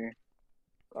conversation earlier.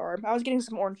 Sorry. I was getting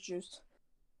some orange juice.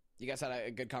 you guys had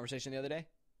a good conversation the other day?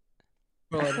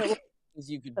 Things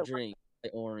you could drink,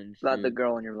 like orange. About the juice.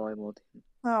 girl on your volleyball team.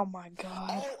 Oh my god.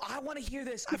 Oh, I want to hear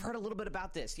this. I've heard a little bit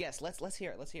about this. Yes, let's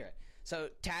hear it. Let's hear it. So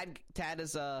Tad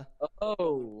is Oh,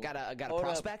 got a Hold up.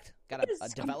 prospect, got That a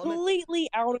is development. completely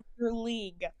out of your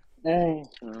league.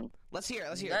 Let's hear it.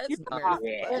 Let's hear That's it. not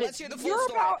Let's hear the full You're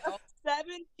story. about a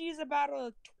 7. She's about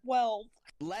a 12.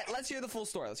 Let's hear the full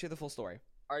story. Let's hear the full story.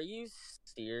 Are you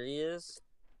serious?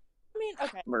 I mean,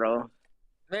 okay. Bro.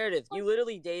 Meredith, you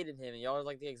literally dated him, and y'all are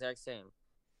like the exact same.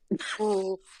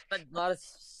 But not a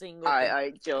single.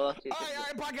 Alright, chill. All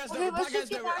right, podcast Okay, over. let's just Podcast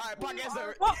get over. back All right, to podcast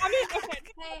over. Well, I mean,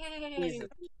 okay. Hey. Jesus.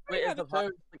 Wait, is the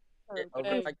podcast over?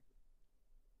 Hey. Like,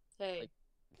 Hey. Like-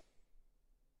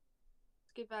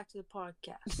 Let's get back to the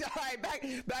podcast. All right,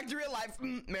 back to real life.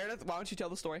 Meredith, why don't you tell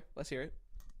the story? Let's hear it.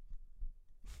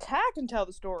 Tad can tell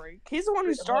the story. He's the one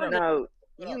who started it. No,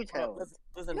 hold you up, tell.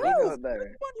 Listen, No. You know because it better.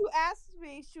 The one who asked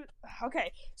me should.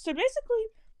 Okay, so basically,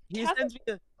 he Catherine- sends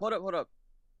me hold up.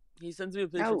 He sends me a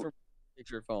picture No. from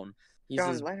picture phone. He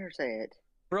John, says, let her say it.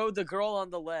 "Bro, the girl on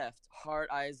the left, heart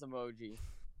eyes emoji."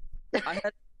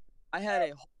 I had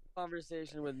a whole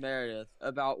conversation with Meredith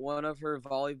about one of her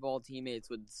volleyball teammates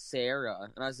with Sarah,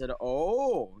 and I said,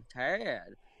 "Oh,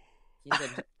 Tad." He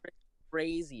said,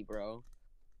 "Crazy, bro."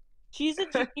 she's a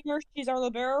junior. She's our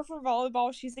libero for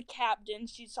volleyball. She's a captain.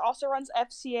 She also runs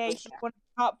FCA. She's one of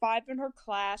the top 5 in her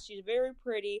class. She's very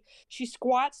pretty. She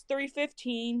squats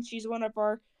 315. She's one of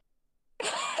our.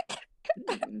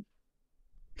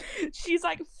 She's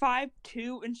like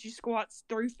 5'2" and she squats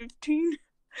 315.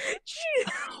 She.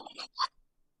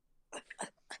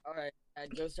 All right,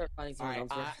 Tad, go start finding All someone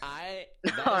right, else.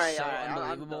 that is All right, so all right, I'm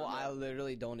unbelievable. done I now.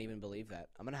 literally don't even believe that.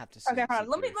 I'm gonna have to. See, Okay, hold on.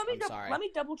 see Let me proof. I'm sorry. let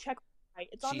me double check. Right,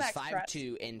 it's on She's the Express.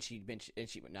 5'2" and she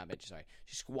sorry.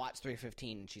 She squats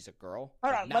 315 and she's a girl.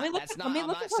 Hold Like, on, let me look That's at- not. let me I'm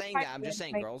look not at her saying that. height I'm just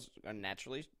saying and- girls are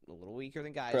naturally a little weaker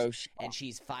than guys, Bro, and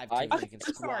she's 5'2", I- so Okay, she can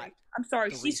I'm squat. sorry. I'm sorry.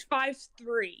 three- She's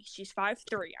 5'3". She's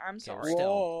 5'3". I'm Okay, sorry. still,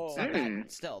 Whoa. it's not bad.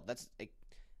 Mm. Still,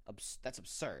 that's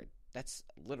absurd. That's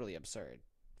literally absurd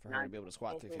for her to be able to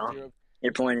squat Okay, 315.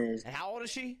 Your point is, And how old is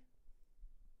she?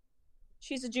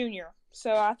 She's a junior,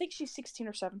 so I think she's 16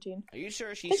 or 17. Are you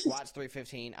sure she This is- squats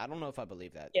 315? I don't know if I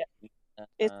believe that. Yeah.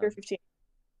 It's Uh, 315.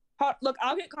 Look,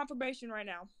 I'll get confirmation right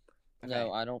now.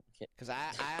 No, I don't care. Because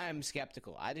I am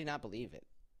skeptical. I do not believe it.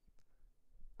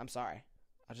 I'm sorry.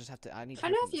 I just have to. I need. To I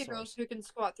hear know a from the few source. girls who can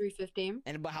squat 315.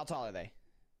 And but how tall are they?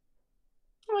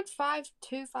 Like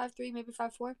 5'2", 5'3", maybe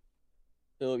 5'4".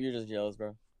 Philip, you're just jealous,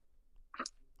 bro.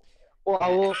 Well, I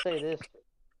will say this.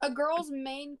 A girl's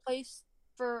main place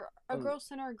for a Um, girl's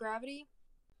center of gravity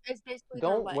is basically their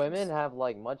Don't legs. women have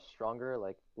like much stronger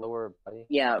like lower body?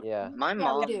 yeah, Yeah. my Yeah, we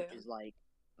mom do. is like,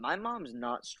 my mom's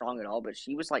not strong at all, but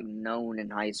she was like known in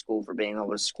high school for being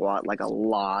able to squat like a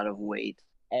lot of weight.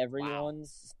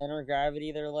 Everyone's center of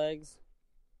gravity, their legs.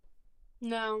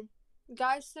 No.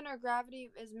 Guys' center of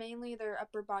gravity is mainly their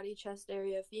upper body chest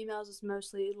area. Females is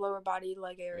mostly lower body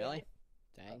leg area. Really?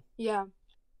 Dang, Yeah.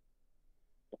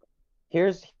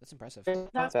 Here's that's impressive. here's fun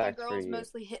That's why facts for girls you.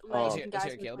 mostly hit Oh. legs Let's and hear- guys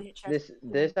let's hear mostly hit chest.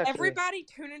 This actually Everybody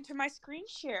tune into my screen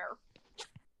share.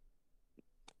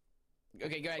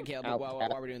 Okay, go ahead, Caleb. Out. While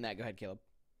we're doing that, go ahead, Caleb.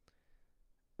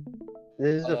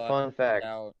 this is a fun fact.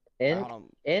 Out. In Hold on.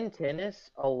 in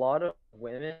tennis, a lot of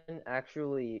women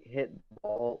actually hit the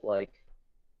ball like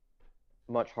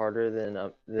much harder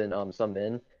than some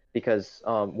men because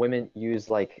women use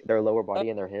like their lower body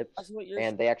and their hips, That's what you're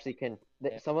and they actually can.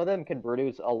 Yeah. Some of them can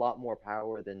produce a lot more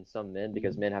power than some men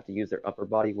because men have to use their upper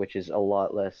body, which is a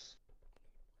lot less.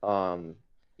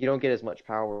 You don't get as much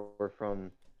power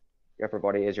from your upper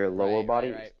body as your lower Right,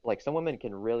 body. right. Like some women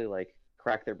can really like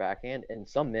crack their backhand, and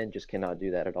some men just cannot do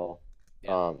that at all.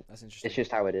 Yeah, that's interesting. It's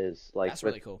just how it is. Like That's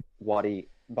with really cool.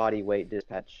 body weight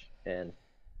dispatch and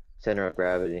center of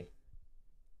gravity.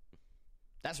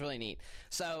 That's really neat.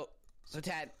 So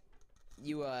Tad,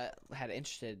 you were a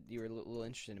little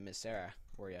interested in Miss Sarah,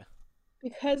 were you?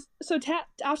 Because Tad,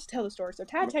 I'll just tell the story. So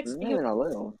Tad texted me. Even a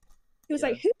little. He was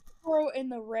like, "Who's the girl in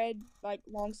the red like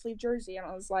long sleeve jersey?" And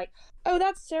I was like, "Oh,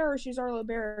 that's Sarah. She's our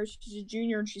libero. She's a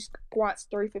junior and she squats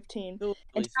 315."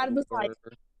 And Tad was like,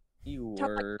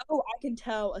 "Oh, I can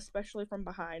tell, especially from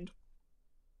behind."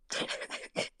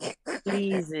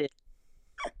 Please it.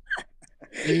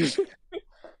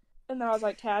 And then I was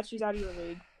like, "Tad, she's out of your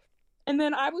league." And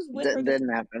then I was with her. That didn't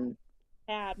happen.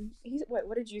 Tad. Wait,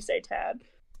 what did you say, Tad?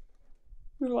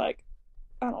 You were like,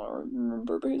 I don't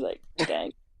remember, but he's like,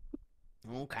 dang.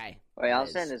 Okay. Wait, I'll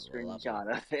That send a is lovely.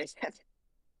 screenshot of it.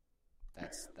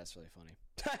 That's really funny.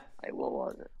 Wait, what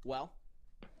was it? Well,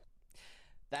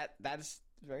 that's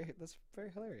very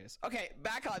hilarious. Okay,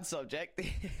 back on subject.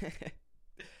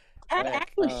 And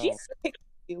actually, she's seen a picture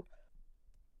of you.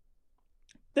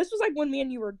 This was like when me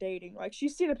and you were dating. Like,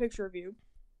 she's seen a picture of you.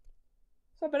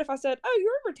 So I bet if I said, "Oh,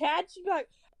 you remember Tad?" She'd be like,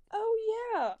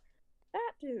 "Oh yeah,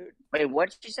 that dude." Wait, what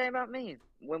did she say about me?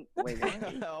 Wait,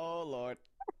 what? Oh Lord.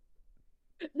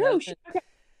 No,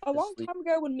 a long time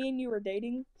ago when me and you were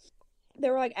dating, they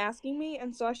were like asking me,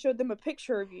 and so I showed them a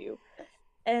picture of you,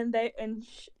 and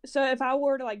so if I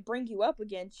were to like bring you up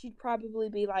again, she'd probably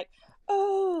be like,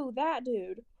 "Oh, that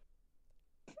dude."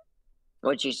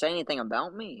 Would she say anything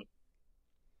about me?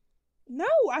 No,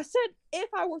 I said if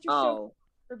I were to show Oh, her a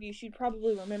picture of you, she'd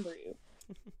probably remember you.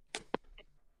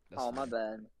 That's oh, my funny.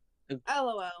 bad.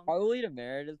 LOL. Probably to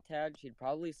Meredith, Tad, she'd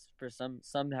probably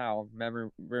somehow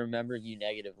remember you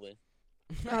negatively.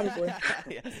 Probably.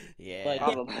 Yeah. Like,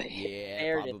 Probably. Yeah,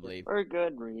 Meredith. probably. For a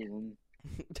good reason.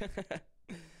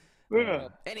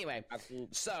 Anyway, Absolutely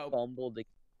so fumbled the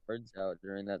words out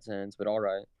during that sentence, but all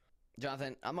right.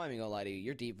 Jonathan, I'm not even gonna lie to you.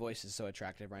 Your deep voice is so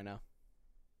attractive right now.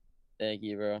 Thank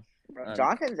you, bro.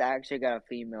 Jonathan's actually got a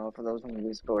female for those on the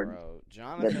Discord Bro,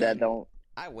 Jonathan. that don't.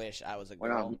 I wish I was a We're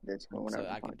girl not Discord. so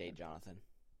I could date Jonathan.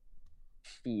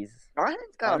 Jeez.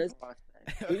 Jonathan's got Honest- a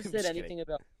prospect. Who I'm said just anything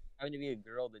about having to be a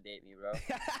girl to date me, bro?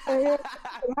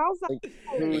 How's that?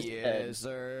 Who Yes,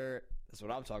 sir. That's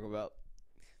what I'm talking about.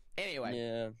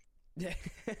 Anyway, Yeah.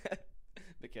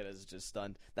 McKenna's just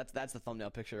stunned. That's the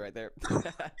thumbnail picture right there.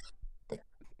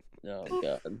 Oh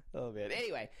god. Oh man.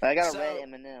 Anyway, I got a so- red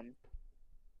M&M.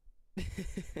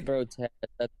 Bro, Tad,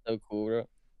 that's so cool, bro.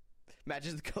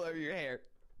 matches the color of your hair.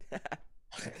 Oh,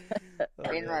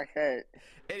 In man. my shirt.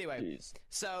 Anyway, Jeez.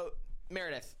 so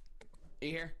Meredith, are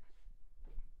you here?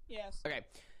 Yes. Okay.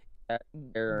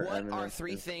 Error, What are M&M.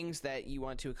 3 things that you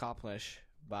want to accomplish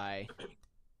by,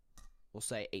 we'll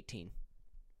say, 18?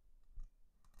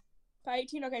 By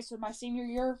 18, okay, so my senior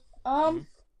year, Mhm.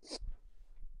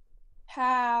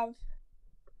 have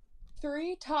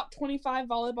 3 top 25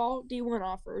 volleyball D1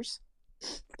 offers.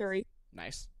 3.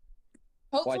 Nice.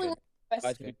 Hopefully, Why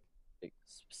a do you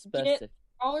specific?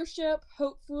 scholarship,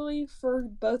 hopefully for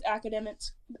both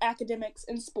academics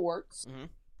and sports. Mhm.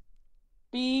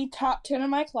 Be top 10 in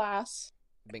my class.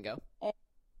 Bingo.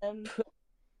 And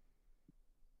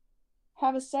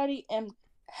have a steady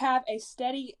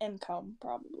income,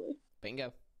 probably.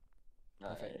 Bingo.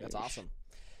 Perfect. That's Nice. awesome.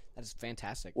 That is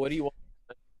fantastic. What do you want?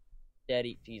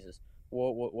 Daddy, Jesus.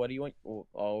 What do you want? Oh,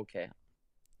 okay.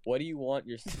 What do you want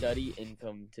your study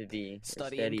income to be? Your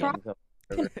Study steady income.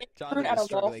 Jonathan Out is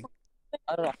of law. struggling.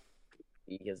 I don't know.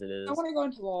 Because it is. I want to go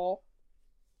into law.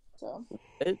 So.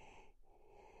 What?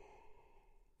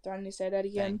 Do I need to say that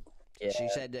again? Yeah, She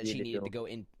said that you she do. needed to go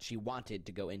in. She wanted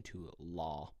to go into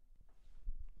law.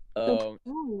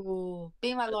 Ooh,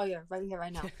 be my lawyer right here,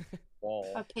 right now.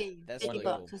 Wall. I paid That's 50 really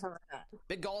bucks cool. or something like that.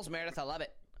 Big goals, Meredith. I love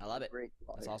it. I love it. Great.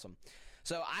 That's awesome.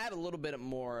 So I have a little bit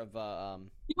more of a.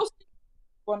 You'll see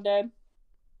one day.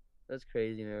 That's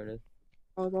crazy, Meredith.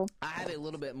 I have a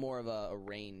little bit more of a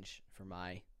range for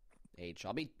my age.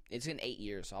 It's in 8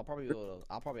 years, so I'll probably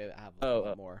have a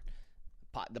lot more.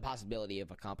 The possibility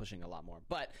of accomplishing a lot more.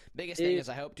 But biggest thing is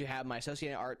I hope to have my associate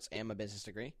in arts and my business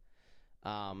degree.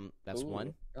 That's Ooh,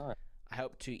 one. God. I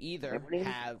hope to either What do you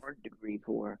have have a degree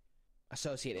for?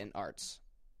 associate in arts.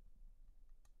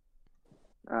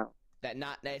 Oh.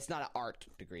 It's not an art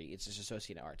degree. It's just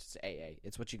associate in arts. It's AA.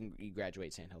 It's what you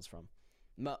graduate Sandhills from.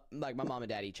 Like my mom and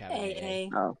dad each have an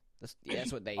AA. Oh.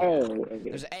 That's what they. Okay.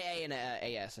 There's an AA and an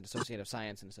AS, an Associate of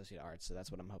Science and Associate of Arts. So that's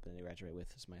what I'm hoping to graduate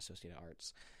with is my Associate of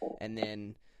Arts. And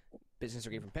then business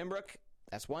degree from Pembroke.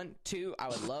 That's 1. 2, I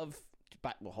would love,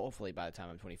 hopefully by the time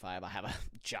I'm 25, I'll have a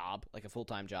job, like a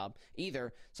full-time job.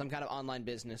 Either some kind of online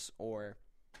business or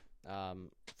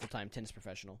full-time tennis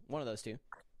professional. One of those 2.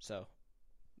 So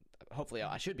hopefully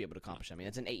I should be able to accomplish it. I mean,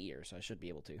 it's in 8 years, so I should be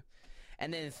able to.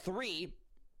 And then 3,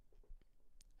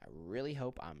 I really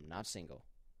hope I'm not single.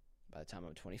 by the time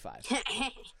I'm 25.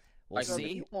 I We'll know that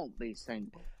see. You won't be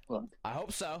single. Look, I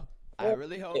hope so. I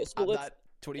really hope so I'm let's- not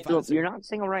 25. Philip, soon. you're not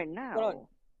single right now.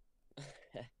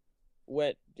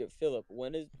 Philip,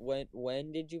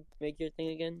 when did you make your thing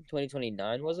again?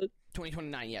 2029 was it?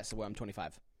 2029, yes, where I'm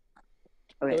 25.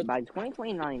 Okay, So- by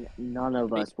 2029, none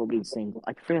of us will be single.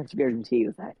 I can pretty much guarantee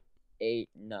you that. 8,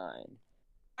 9.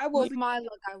 I will. With my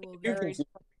luck, I will You go. can do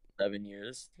 7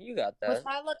 years. You got that. With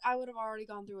my luck, I would have already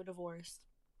gone through a divorce.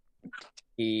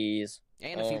 Jeez.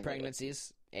 And a Oh few my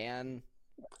pregnancies. And.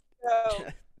 No.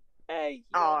 Hey.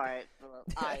 Alright,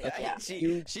 Philip. Yeah.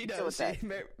 She So knows. what's that?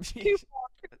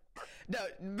 No,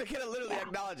 McKenna literally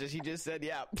acknowledges. She just said,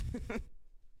 yeah.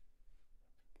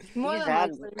 More He's than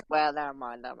had, likely. well, never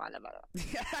mind.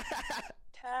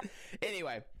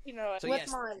 Anyway, You know what? so With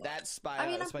yes, my luck. that's by, I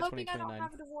mean, I'm that's by hoping I don't 2029.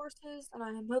 have divorces, and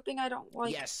I'm hoping I don't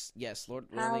like Yes, Lord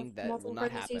have willing, that multiple will not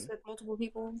pregnancies happen. with multiple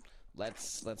people.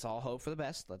 Let's all hope for the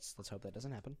best. Let's hope that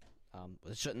doesn't happen.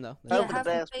 It shouldn't though. Hope Yeah, for the have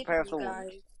some best, faith prepare in for you the worst.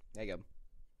 guys. There you go.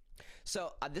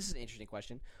 So this is an interesting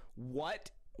question. What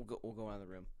we'll go around the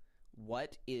room. We'll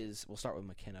start with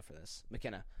McKenna for this.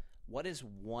 McKenna, what is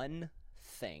one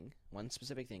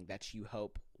specific thing that you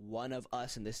hope one of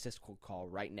us in this Discord call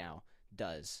right now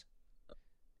does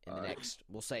in the next,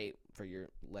 we'll say for your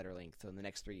letter length, so in the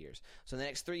next 3 years. So in the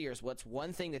next 3 years, what's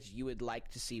one thing that you would like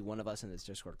to see one of us in this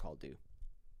Discord call do?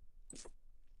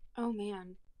 Oh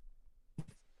man.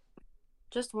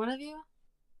 Just one of you?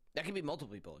 That can be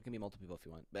multiple people. It can be multiple people if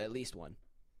you want, but at least one.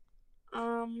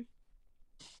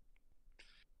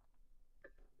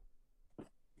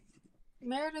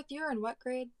 Meredith, you're in what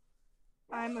grade?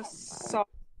 I'm a sophomore,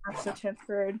 so 10th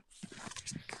grade.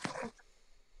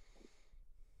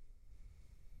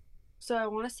 So I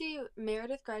want to see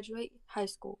Meredith graduate high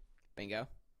school. Bingo.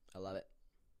 I love it.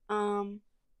 I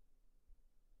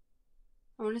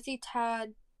want to see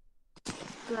Tad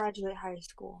graduate high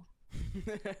school.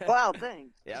 Wow,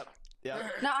 thanks. Yep.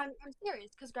 No, I'm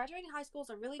serious because graduating high school is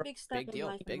a really big step Big in deal,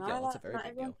 life. big and deal. not It's a very not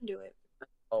big everyone deal. can do it.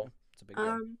 It's a big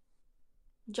deal.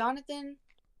 Jonathan,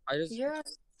 I just. you're a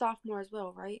sophomore as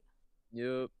well, right?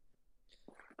 Yep.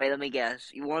 Wait, let me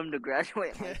guess. You want him to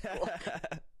graduate high school?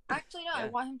 Actually, no. I Yeah.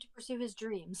 want him to pursue his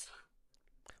dreams.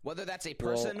 Whether that's a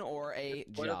person or a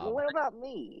what- job. What about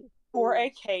me? Or a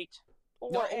Kate.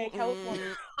 Or No, a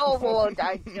California. Oh, well,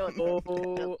 I don't.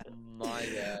 Oh my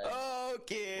god.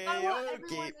 Okay. I want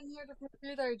everyone in here to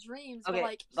pursue their dreams. Okay, but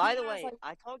like, by he the has, way, like,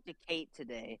 I talked to Kate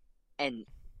today, and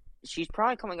she's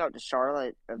probably coming out to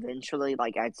Charlotte eventually,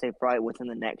 like I'd say probably within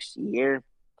the next year,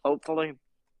 hopefully.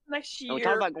 Next And we're year.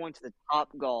 talking about going to the Top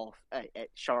Golf at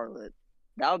Charlotte.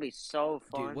 That would be so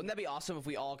fun. Dude, wouldn't that be awesome if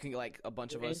we all can, like, a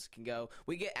bunch of us can go?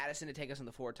 We get Addison to take us in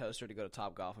the Ford Toaster to go to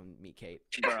Top Golf and meet Kate.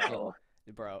 Bro,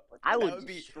 Bro. I That would would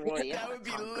be, destroy it. that would be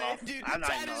Top lit, Golf. dude. I'm not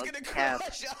Tad is gonna gonna cap.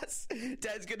 crush us.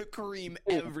 Tad's gonna cream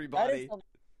Dude, That everybody. is something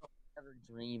I'll never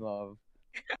dream of.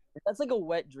 That's like a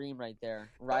wet dream right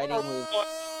there. Riding Oh,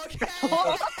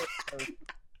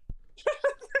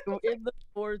 with in the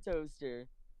Ford Toaster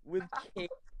with Kate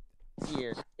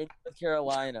here in North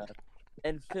Carolina,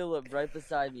 and Philip right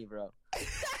beside me, bro.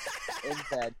 And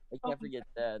Dad, I can't forget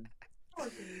Dad.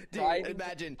 Dude, Riding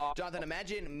imagine, off- Jonathan,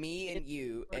 imagine me and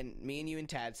you and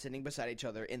Tad sitting beside each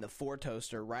other in the Ford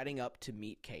Toaster, riding up to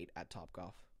meet Kate at Top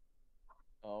Golf.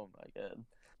 Oh my god.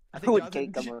 I Who would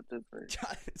Jonathan- Kate come up to first?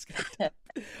 Jonathan's gonna-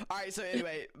 All right, so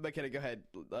anyway, McKenna, go ahead.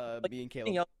 Me and Anything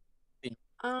Caleb.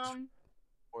 else?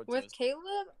 Ford with Toaster.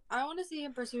 Caleb, I want to see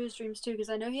him pursue his dreams too because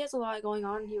I know he has a lot going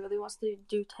on. He really wants to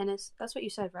do tennis. That's what you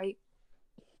said, right?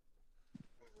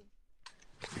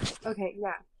 Okay,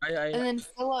 yeah. And then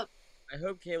Philip, I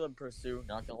hope Caleb pursue.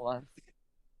 Not gonna lie.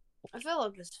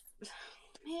 Philip is,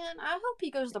 man. I hope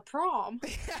he goes to prom. I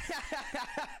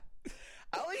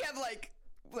only have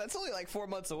that's only 4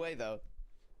 months away though.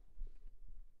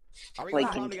 Are we Wait,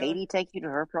 going can prom together? Katie take you to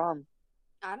her prom?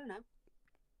 I don't know.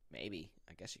 Maybe.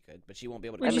 I guess you could, but she won't be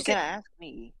able to. Would I'm you just say- gonna ask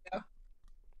me.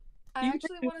 I You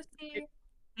actually can- want to see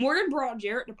Morgan brought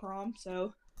Jarrett to prom,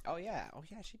 so. Oh yeah,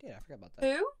 she did. I forgot about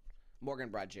that. who. Morgan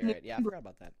brought Jarrett. Yeah, I forgot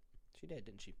about that. She did,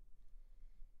 didn't she?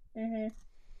 Mm-hmm.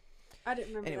 I didn't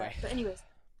remember Anyway. that. But anyways,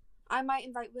 I might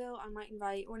invite Will. I might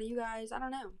invite one of you guys. I don't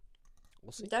know.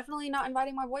 We'll see. Definitely not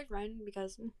inviting my boyfriend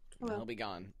because He'll well, be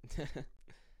gone.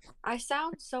 I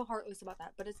sound so heartless about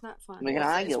that, but it's not fun. We're gonna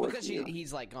It's argue with because you.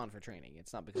 he's gone for training.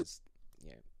 It's not because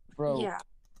Bro, Yeah.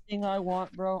 thing I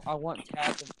want, bro, I want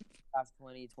Tad to make it past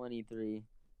 2023.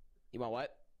 you want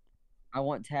what? I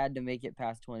want Tad to make it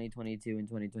past 2022 and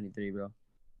 2023, bro.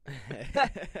 Is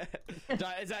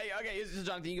that, okay, so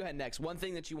Jonathan, you go ahead next. One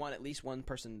thing that you want at least one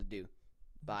person to do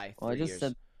by 3 Well, I just years.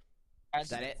 said. Is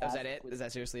that it? Is that it? Is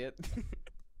that seriously it?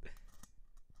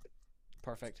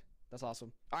 Perfect. That's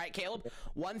awesome. All right, Caleb.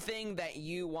 One thing that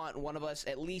you want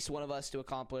at least one of us, to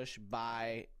accomplish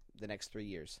by the next 3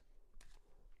 years.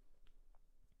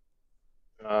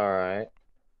 All right.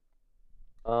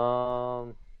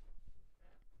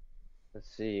 Let's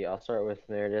see. I'll start with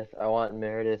Meredith. I want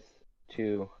Meredith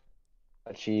to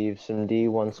achieve some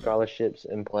D1 scholarships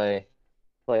and play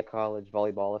college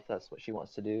volleyball if that's what she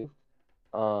wants to do.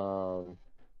 I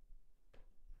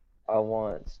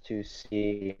want to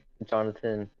see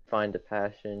Jonathan find a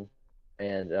passion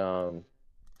and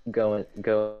go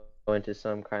into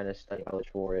some kind of study college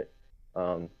for it.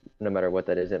 No matter what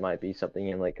that is, it might be something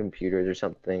in like computers or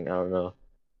something. I don't know.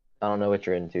 I don't know what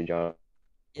you're into, John.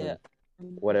 Yeah.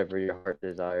 Whatever your heart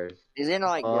desires. He's into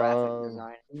like graphic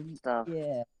design and stuff.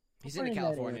 Yeah. He's into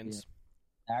Californians.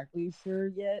 Exactly sure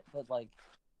yet, but like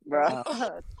Bro.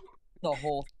 the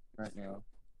whole thing right now.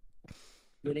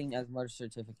 Getting as much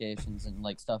certifications and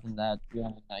like stuff in that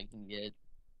I can get.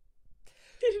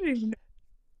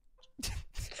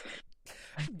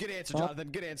 Good answer, Jonathan.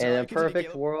 Good answer. In a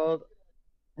perfect world.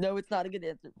 No, it's not a good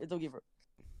answer. It's okay for.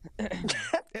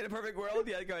 In a perfect world,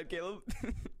 yeah. Go ahead, Caleb.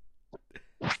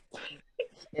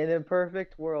 In a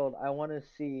perfect world, I want to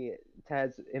see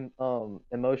Tad's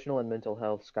emotional and mental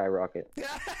health skyrocket.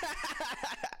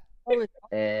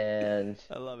 And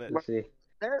I love it. let's see.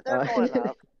 They're going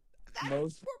up. We're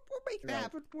making it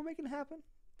happen. We're making it happen.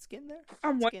 It's getting there.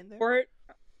 I'm It's waiting getting there. for it.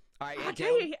 All right, I and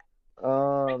tell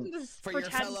Caleb, you, for your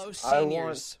fellow I want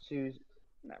seniors. to.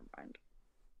 Never mind.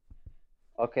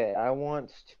 Okay, I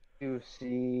want to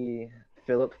see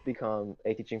Philip become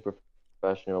a teaching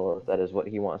professional if that is what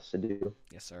he wants to do.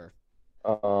 Yes, sir.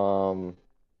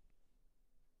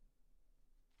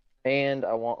 And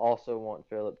I also want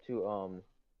Philip to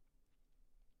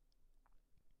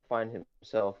find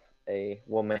himself a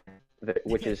woman,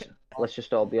 which is let's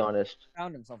just all be honest,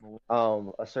 Found himself a.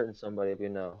 a certain somebody you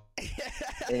know.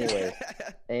 Anyways,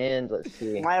 and let's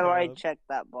see. Why do I check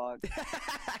that box?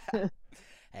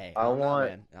 Hey, I don't know, want-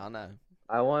 man. I don't know.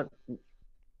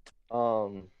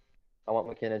 I want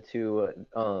McKenna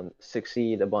to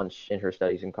succeed a bunch in her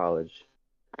studies in college.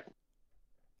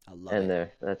 I love And it.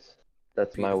 there, that's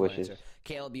my Beautiful wishes. answer.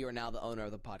 Caleb, you are now the owner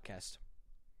of the podcast.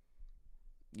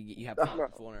 You have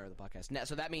full owner of the podcast. Now,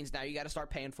 so that means now you got to start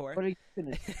paying for What it. are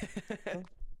you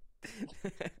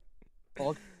gonna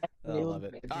I love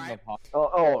it. All right.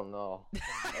 Oh no!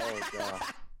 Oh god!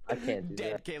 I can't do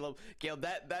Dead, that. Caleb. Caleb,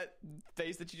 that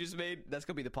face that you just made, that's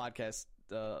gonna be the podcast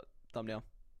thumbnail.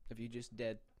 If you just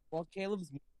dead. Well,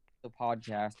 Caleb's the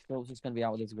podcast. Caleb's just gonna be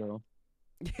out with this girl.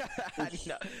 I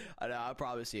know. I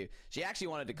promise you. She actually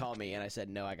wanted to call me, and I said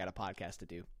no. I got a podcast to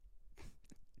do.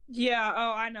 Yeah.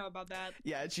 Oh, I know about that.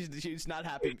 Yeah, she's not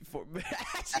happy for.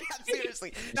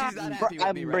 Seriously, she's not happy with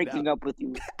I'm me right breaking now. up with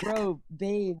you. Bro,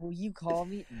 babe, will you call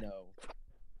me? No.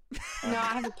 No, I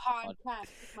have a podcast.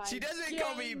 with my She doesn't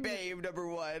call me gang. babe. Number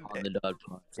one. On the dot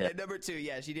podcast. And number two,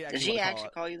 yeah, she did actually. Did she wanna actually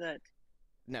call you that?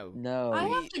 No. No. I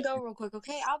have to go real quick,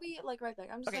 okay? I'll be like right back.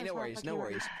 I'm just Okay, gonna no turn off worries, my no camera.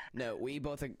 worries. No, we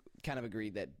both kind of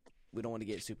agreed that we don't want to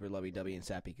get super lovey-dovey and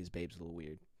sappy because babe's a little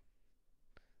weird.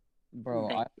 Bro,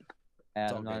 Thank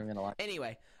I'm all not good. even gonna lie.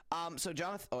 Anyway, so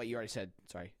Jonathan. Oh, you already said.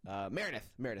 Sorry,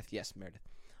 Meredith. Yes, Meredith.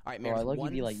 All right, Bro, I Meredith. look you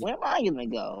one be like, Where am I gonna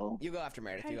go? You go after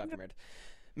Meredith. You go after Meredith.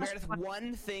 That's Meredith, fine.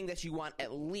 one thing that you want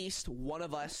at least one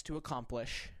of us to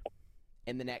accomplish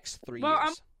in the next 3 Well,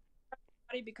 years.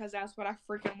 Because that's what I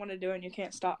freaking want to do, and you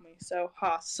can't stop me. So,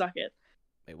 suck it.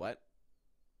 Wait, what?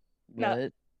 No.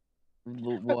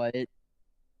 What?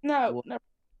 No, What? no.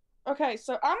 Okay,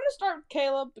 so I'm gonna start with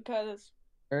Caleb because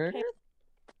Er?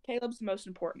 Caleb's the most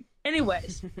important.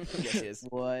 Anyways, Yes, he is.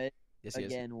 What? Yes, he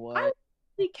is. Again, what?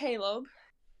 see Caleb,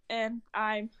 and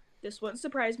this wouldn't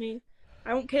surprise me.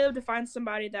 I want Caleb to find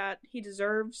somebody that he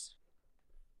deserves,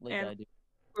 Like and- I do.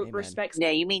 Amen. respects. Yeah,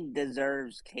 you mean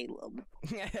deserves Caleb.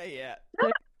 Yeah.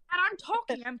 And I'm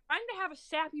talking. I'm trying to have a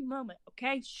sappy moment.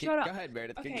 Okay, shut up. Go ahead,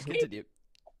 Meredith. Okay. Just continue.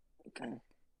 Okay.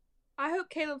 I hope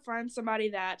Caleb finds somebody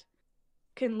that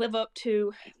can live up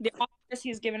to the office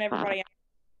he's given everybody else,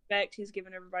 respect he's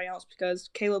given everybody else, because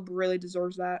Caleb really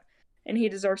deserves that, and he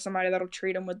deserves somebody that'll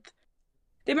treat him with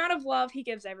the amount of love he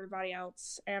gives everybody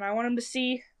else. And I want him to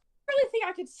see. I really think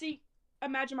I could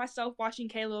imagine myself watching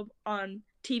Caleb on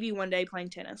TV one day playing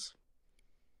tennis.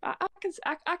 I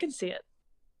can see it.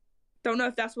 Don't know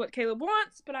if that's what Caleb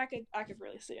wants, but I could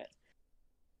really see it.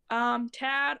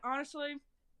 Tad, honestly,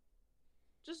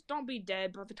 just don't be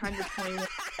dead by the time you're 21.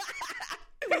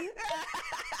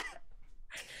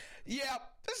 Yeah,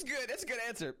 that's good. That's a good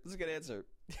answer.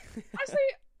 Honestly,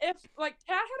 if like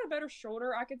Tad had a better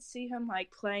shoulder, I could see him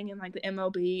like playing in like the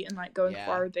MLB and like going Yeah.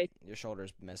 far. Your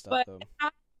shoulder's messed up But though.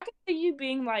 could see you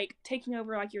being like taking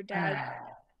over like your dad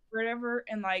or whatever,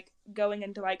 and like going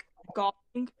into like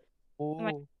golfing. Oh. And,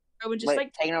 like, going just Wait,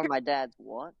 like taking over my dad's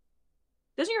what?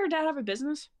 Doesn't your dad have a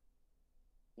business?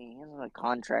 He has a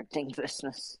contracting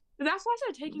business. That's why I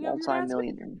said taking over your dad's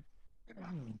Multi-millionaire.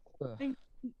 business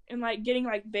and like getting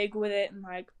like big with it and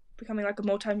like becoming like a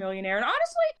multi-millionaire. And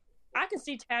honestly, I could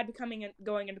see Tad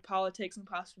going into politics and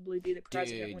possibly be the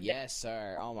president. Dude, one day. yes,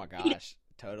 sir. Oh my gosh,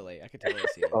 totally. I could totally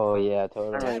see it. Oh yeah,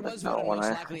 totally. Tad was voted wanna-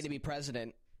 most likely to be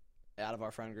president out of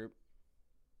our friend group.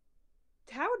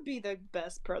 Tad would be the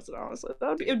best president, honestly.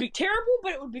 It would be terrible,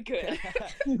 but it would be good.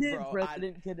 Bro,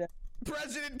 President Cadell.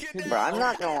 President Cadell. Bro, I'm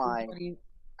not gonna lie.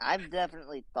 I've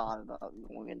definitely thought about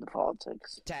going into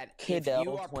politics. Tad, if Cadell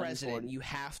you are 2040. president, you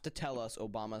have to tell us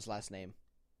Obama's last name.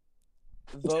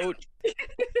 Vote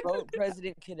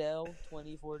President Cadell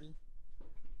 2040.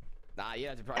 Nah, you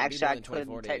have to probably Actually, be more I than couldn't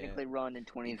 2040. technically run in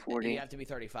 2040. You have to be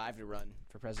 35 to run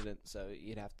for president, so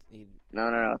you'd have to.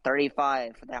 No.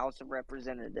 35 for the House of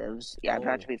Representatives. Yeah, I'd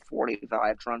have to be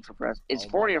 45 to run for president. It's Oh,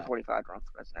 my 40 or bad. 45 to run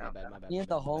for president. My bad. Me and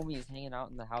the homies hanging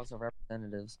out in the House of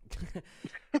Representatives.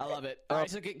 I love it. All right,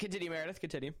 so continue, Meredith.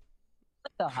 Continue.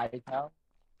 The hype house.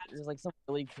 There's like some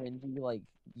really cringy like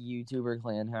YouTuber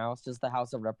clan house, just the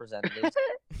House of Representatives.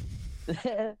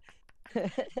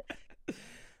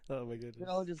 Oh my goodness. They're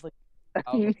all just like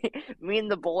Me and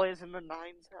the boys in the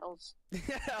Nines house.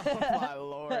 Oh my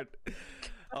lord.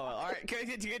 Oh, all right.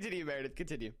 Continue, Meredith.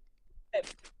 Continue.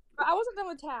 I wasn't done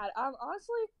with Tad.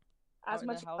 Honestly, as in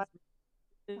much. the House.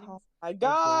 Oh my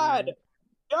God,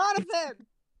 Jonathan!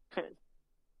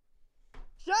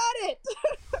 Shut it!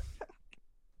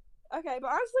 Okay, but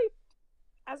honestly,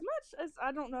 as much as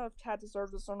I don't know if Tad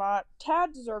deserves this or not,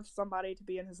 Tad deserves somebody to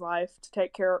be in his life to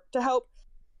take care, to help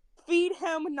feed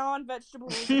him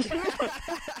non-vegetables,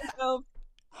 of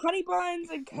honey buns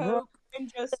and Coke,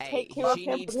 and just Hey, take care of she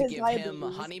him needs for to his give him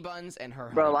diabetes. honey buns and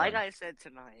her. Bro, honey like bun. I said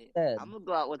tonight, Ed. I'm gonna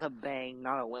go out with a bang,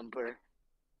 not a whimper.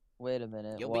 Wait a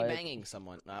minute. You'll what? be banging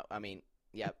someone. No, I mean,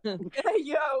 yep. Hey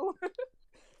yo!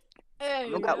 Hey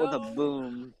I'm gonna go out with a yo!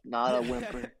 boom, not a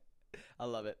whimper. I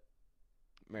love it.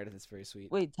 Meredith is very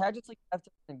sweet. Wait, Tad just like left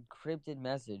an encrypted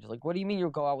message. Like, what do you mean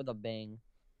you'll go out with a bang?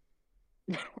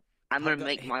 I'm gonna go-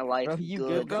 make my life Bro, you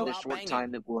good go for the out short banging.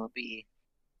 time it will be.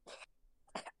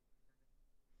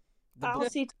 I'll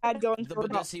see Tad going The for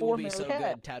about Badussi 4 will be minutes. so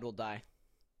good, Tad will die.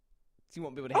 He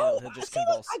won't be able to handle it. He'll just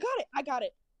convulse. I got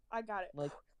it.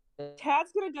 Like,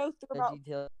 Tad's gonna go through about.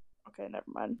 detail. Okay, never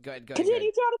mind. Go ahead.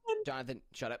 Continue, Jonathan. Jonathan,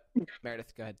 shut up.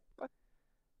 Meredith, go ahead.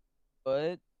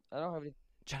 What? I don't have any.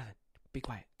 Jonathan, be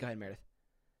quiet. Go ahead, Meredith.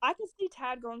 I can see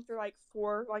Tad going through like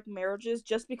 4 like marriages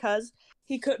just because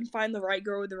he couldn't find the right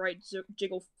girl with the right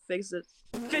jiggle physics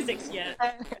yet.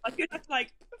 Like you have to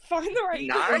like find the right.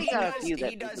 Nah, girl. I got a few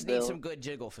that He fit does the need bill. some good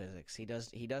jiggle physics. He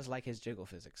does like his jiggle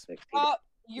physics.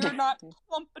 You're not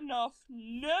plump enough.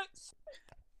 Next.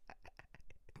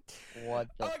 What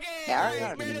the? Okay, Yeah, I all right,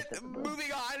 gotta Meredith, use it, bro.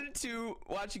 moving on to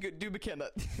watching it do McKenna.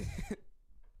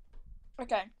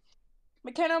 Okay,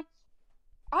 McKenna.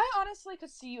 I honestly could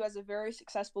see you as a very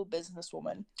successful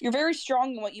businesswoman. You're very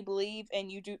strong in what you believe,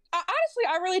 and you do. Honestly,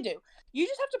 I really do. You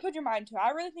just have to put your mind to it.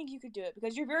 I really think you could do it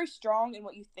because you're very strong in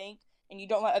what you think, and you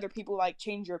don't let other people like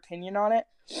change your opinion on it.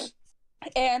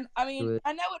 And I mean, Good.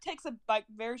 I know it takes a like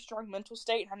very strong mental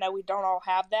state, and I know we don't all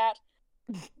have that.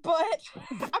 But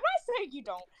I'm not saying you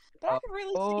don't. But I can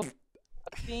really see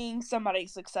you being somebody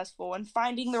successful and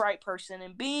finding the right person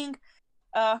and being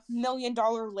a $1 million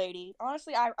lady.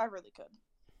 Honestly, I really could.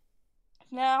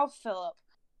 Now, Philip.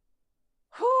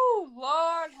 Whew,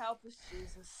 Lord help us,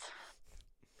 Jesus.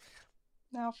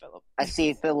 Now, Philip. I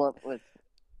see Philip with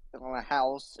on a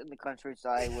house in the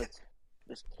countryside with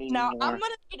this Katie Now, Moore. I'm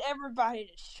gonna need everybody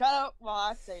to shut up while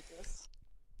I say this.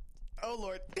 Oh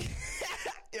Lord.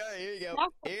 Yeah, here you go.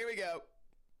 Here we go.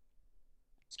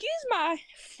 Excuse my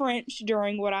French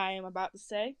during what I am about to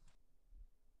say.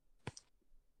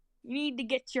 You need to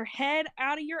get your head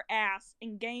out of your ass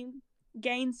and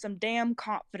gain some damn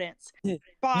confidence. You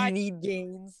By need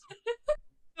gains.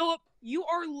 Philip, you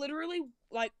are literally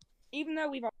like, even though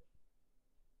we've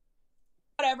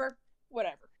whatever.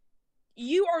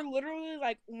 You are literally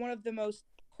like one of the most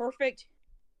perfect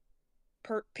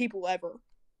people ever.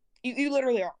 You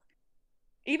literally are.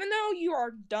 Even though you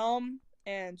are dumb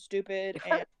and stupid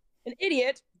and an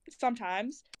idiot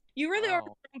sometimes, you really are a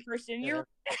Wow. strong person. Yeah. You're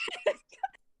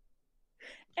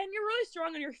and you're really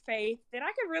strong in your faith. And I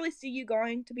could really see you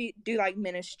going to do like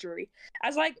ministry.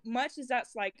 As like much as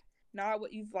that's like not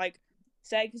what you've like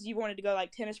said because you wanted to go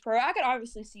like tennis pro. I could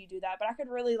obviously see you do that, but I could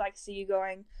really like see you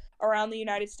going around the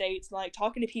United States and like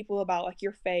talking to people about like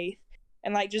your faith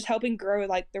and like just helping grow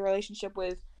like the relationship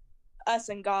with us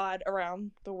and God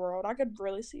around the world. I could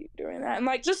really see you doing that, and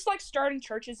like just like starting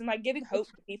churches and like giving hope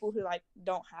to people who like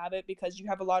don't have it, because you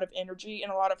have a lot of energy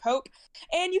and a lot of hope,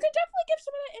 and you can definitely give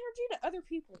some of that energy to other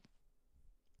people.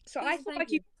 So Please I and feel thank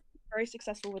like you. you're very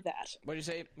successful with that. What did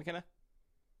you say, McKenna?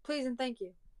 Please and thank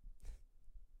you.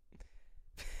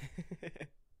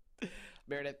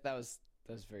 Meredith, that was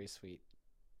very sweet.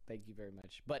 Thank you very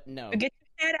much. But no, Get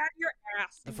your head out of your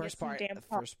ass. the and first get some part, damn the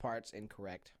pop. first part's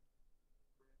incorrect.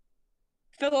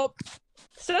 Philip,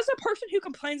 says a person who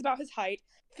complains about his height.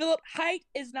 Philip, height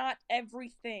is not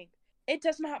everything. It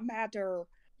does not matter.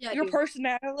 Yeah, Your dude.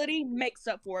 personality makes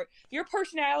up for it. Your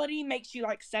personality makes you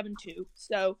like 7'2".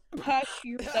 So hush,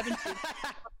 you're 7'2".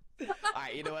 All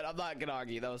right, you know what? I'm not gonna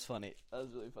argue. That was funny. That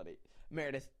was really funny.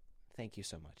 Meredith, thank you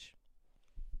so much.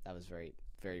 That was very,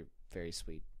 very, very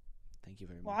sweet. Thank you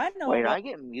very much. Well, I know. Wait, about- I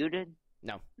get muted?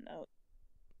 No.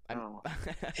 Oh.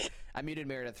 I muted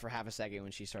Meredith for half a second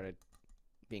when she started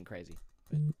being crazy.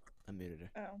 But I muted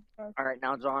her. Oh. All right,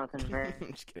 now Jonathan.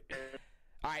 I'm just kidding.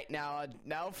 All right,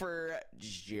 now for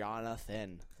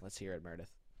Jonathan. Let's hear it,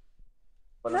 Meredith.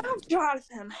 Now,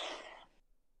 Jonathan,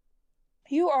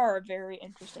 you are a very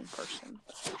interesting person.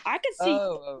 I could see.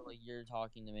 Oh, like you're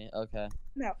talking to me. Okay.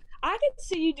 I could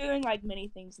see you doing like many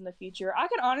things in the future. I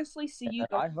could honestly see you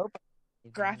I hope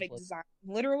graphic design.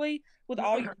 Literally, with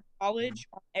all your knowledge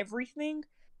on everything,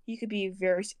 you could be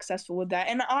very successful with that.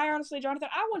 And I honestly, Jonathan,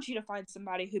 I want you to find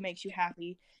somebody who makes you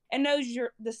happy and knows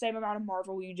you're the same amount of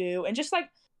Marvel you do, and just like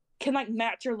can like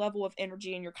match your level of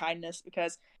energy and your kindness.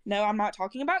 Because no, I'm not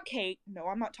talking about Kate. No,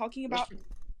 I'm not talking about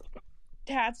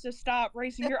Tad. So stop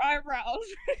raising your eyebrows.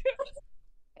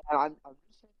 I'm But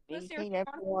just seriously, maintaining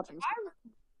everyone.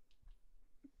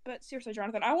 But seriously,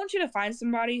 Jonathan, I want you to find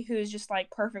somebody who's just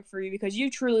like perfect for you, because you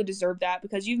truly deserve that,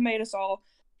 because you've made us all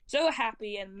so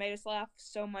happy and made us laugh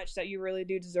so much that you really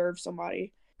do deserve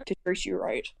somebody to treat you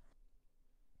right.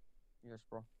 Yes,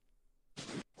 bro.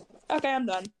 Okay, I'm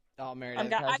done. Oh,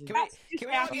 Meredith.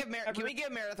 Can we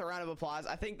give Meredith a round of applause?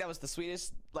 I think that was the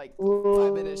sweetest 5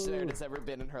 minutes Meredith's ever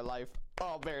been in her life.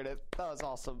 Oh, Meredith, that was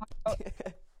awesome.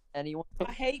 Anyone?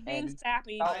 I hate being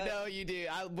sappy. I know you do,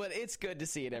 but it's good to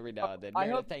see it every now and then. I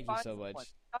Meredith, hope thank you find so much. someone.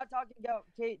 Not talking about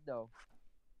Kate though.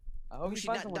 I hope you She-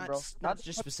 find not, someone, not, bro. not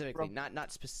just specifically,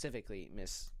 not specifically,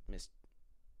 Miss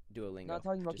Duolingo. Not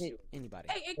talking about Just Kate. anybody.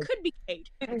 Hey, it could be Kate.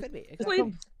 It could be. It could Please.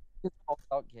 be. Just calls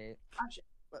out Kate. Gotcha.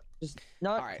 Just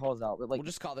not All right. calls out, but like We'll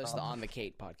just call this the On the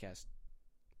Kate podcast.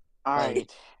 All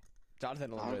right,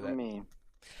 Jonathan will time enjoy for that. me.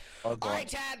 Oh, All God.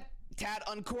 right, Tad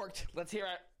uncorked. Let's hear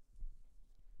it.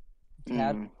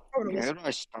 Tad? Who do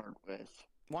I start with?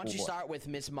 Why don't you What? start with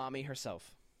Miss Mommy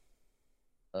herself?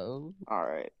 Oh. All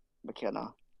right,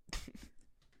 McKenna.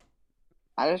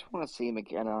 I just want to see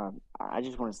McKenna. I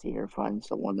just want to see her find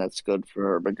someone that's good for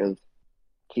her, because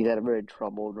she's had a very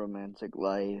troubled romantic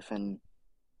life, and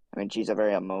I mean, she's a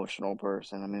very emotional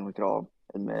person. I mean, we could all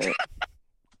admit it.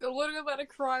 You're literally about to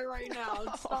cry right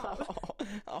now.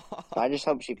 Stop. I just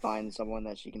hope she finds someone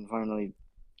that she can finally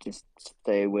just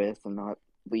stay with and not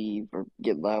leave or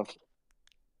get left.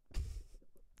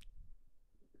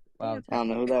 Wow. I don't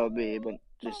know who that would be, but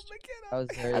just That was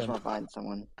I very. just want to find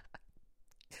someone.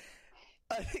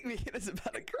 I think McKenna's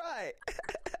about to cry.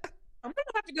 I'm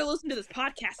gonna have to go listen to this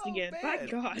podcast again. My man.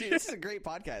 God. Dude, this is a great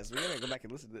podcast. We're gonna go back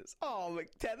and listen to this. Oh,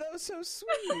 Ted, that was so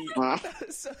sweet. That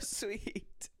was so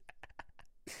sweet.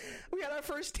 We had our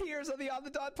first tears on the On the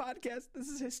Dot podcast. This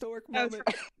is a historic moment.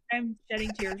 I'm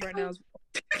shedding tears right now.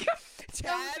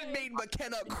 Tad made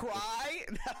McKenna cry.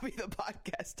 That'll be the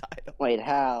podcast title. Wait,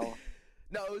 how?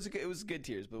 No, it was good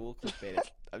tears, but we'll clickbait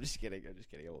it. I'm just kidding.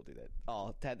 I won't do that.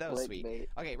 Oh, Tad, that was sweet. Clickbait.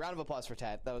 Okay, round of applause for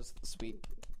Tad. That was sweet.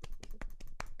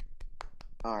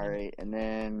 All right, and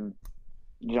then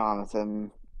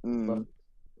Jonathan. Man,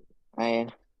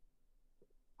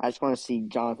 I just want to see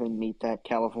Jonathan meet that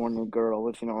California girl,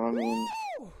 if you know what I mean.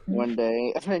 One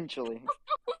day, eventually.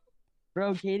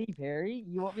 Bro, Katy Perry?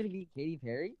 You want me to meet Katy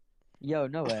Perry? Yo,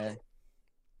 no way.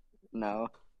 No.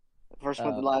 First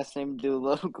one, the last name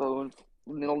Duolingo,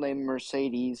 middle name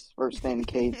Mercedes, first name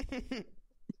Kate.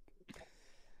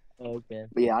 Okay.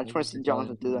 But yeah, I just want to see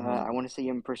Jonathan do that. I want to see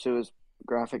him pursue his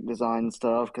graphic design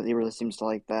stuff, because he really seems to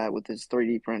like that with his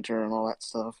 3D printer and all that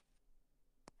stuff.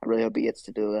 I really hope he gets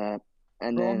to do that.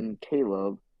 And then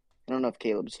Caleb. I don't know if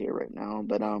Caleb's here right now,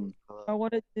 but I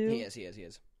wanted to. He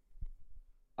is.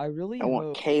 I really I want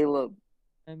hope Caleb.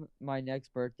 my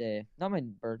next birthday. Not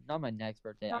my next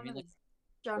birthday. I mean, like,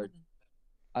 Jonathan.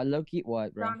 I low key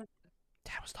what, bro? Jonathan.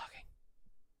 Dad was talking.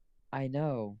 I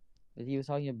know, but he was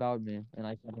talking about me, and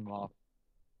I cut him off.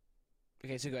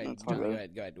 Okay, so go ahead. That's all John,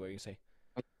 good. go ahead. What are you gonna say?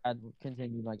 I'd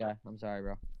continue, my guy. I'm sorry,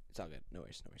 bro. It's all good. No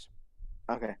worries.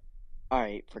 Okay. All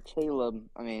right. For Caleb,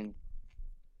 I mean,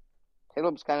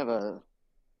 Caleb's kind of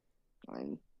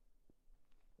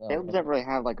Caleb's never really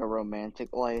had like a romantic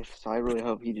life, so I really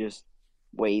hope he just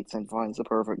waits and finds the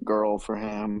perfect girl for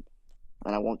him.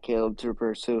 And I want Caleb to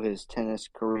pursue his tennis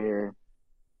career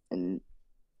and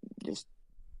just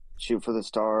shoot for the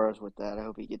stars with that. I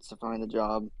hope he gets to find a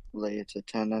job related to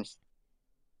tennis.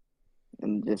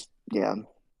 And just, yeah.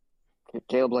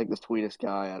 Caleb's like the sweetest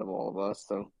guy out of all of us,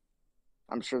 so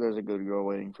I'm sure there's a good girl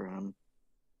waiting for him.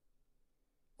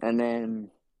 And then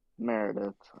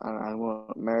Meredith. I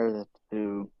want Meredith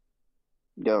to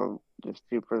go just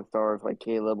shoot for the stars like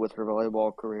Caleb with her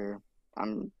volleyball career.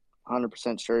 I'm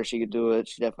 100% sure she could do it.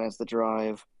 She definitely has the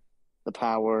drive, the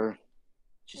power.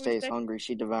 She stays hungry.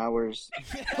 She devours,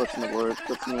 puts in the work,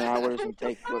 puts in the hours, and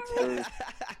takes what's hers.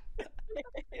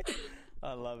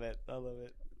 I love it.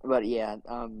 But yeah,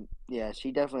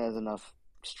 she definitely has enough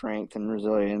strength and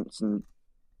resilience and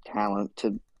talent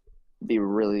to be a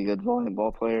really good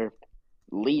volleyball player, at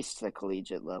least the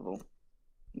collegiate level,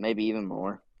 maybe even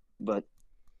more. But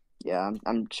yeah,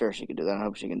 I'm sure she could do that. I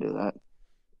hope she can do that.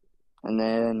 And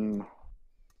then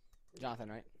Jonathan,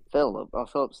 right? Philip. Oh,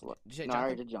 Philip's. Did you say no, Jonathan? I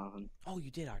already did Jonathan. Oh, you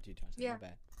did already do Jonathan. Yeah. My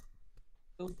bad.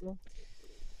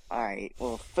 All right.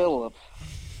 Well, Philip.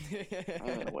 I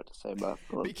don't know what to say about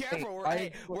Philip. Be careful.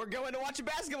 We're going to watch a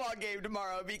basketball game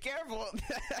tomorrow. Be careful.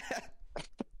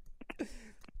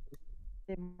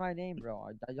 Say my name, bro.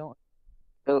 I don't.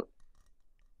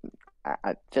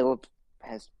 Philip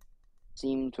has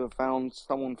seemed to have found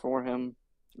someone for him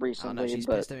recently. Oh no, she's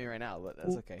pissed at me right now, but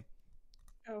that's okay.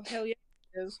 Oh hell yeah,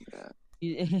 it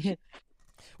is.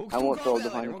 We'll I want go Philip over to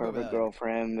that find later. a We'll go over perfect that girl for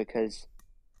him because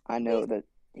I know that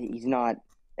he's not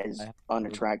as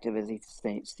unattractive as he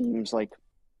seems. Like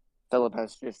Philip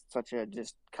has just such a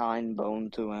kind bone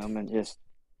to him, and just,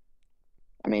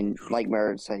 I mean, like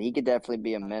Meredith said, he could definitely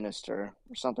be a minister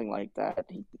or something like that.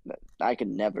 I could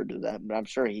never do that, but I'm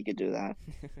sure he could do that,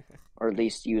 or at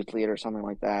least youth leader or something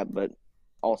like that. But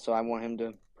also, I want him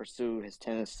to pursue his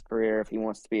tennis career if he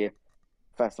wants to be a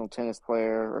professional tennis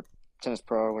player or tennis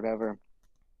pro or whatever. I'm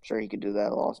sure he could do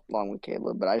that along with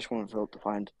Caleb. But I just want Philip to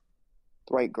find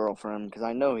the right girl for him because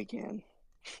I know he can.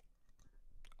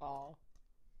 Oh,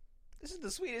 this is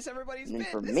the sweetest everybody's And then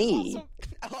been. for This me- is awesome.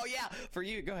 Oh yeah, for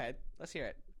you. Go ahead. Let's hear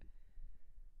it.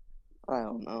 I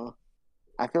don't know.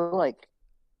 I feel like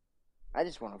I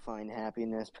just want to find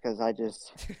happiness because I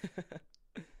just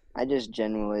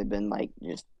genuinely been like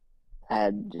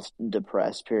had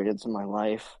depressed periods in my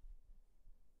life.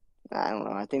 I don't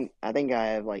know. I think I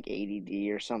have like ADD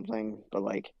or something, but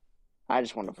like I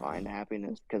just want to find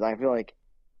happiness because I feel like,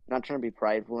 not trying to be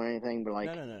prideful or anything, but like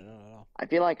No, not at all. I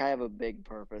feel like I have a big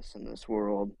purpose in this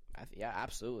world. Yeah,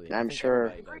 absolutely. And I I'm think sure-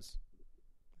 everybody does.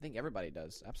 I think everybody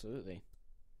does. Absolutely.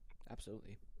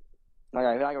 Like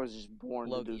I feel like I was just born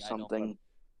Loki, to do I don't something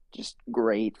just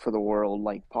great for the world,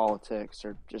 like politics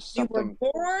or just You were something.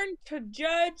 born to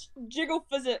judge jiggle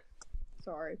physics.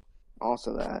 Sorry.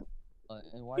 Also that.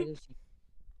 And why does he?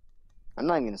 I'm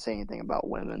not even gonna say anything about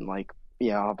women. Like,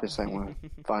 yeah, obviously I want to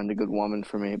find a good woman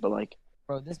for me, but like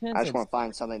Bro, this man I just said want to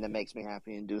find something that makes me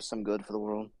happy and do some good for the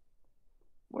world,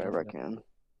 wherever I can.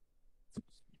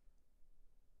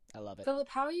 I love it. Philip,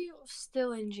 how are you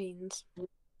still in jeans?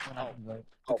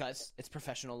 Because it's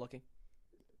professional looking.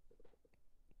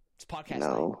 It's podcast night.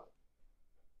 No,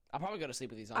 I'll probably go to sleep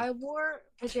with these on. I wore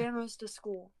pajamas to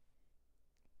school,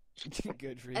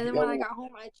 Good for you. and then when I got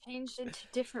home, I changed into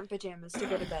different pajamas to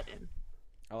go to bed in.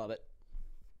 I love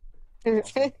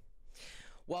it.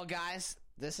 Well, guys,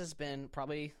 this has been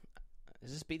probably.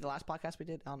 Does this be the last podcast we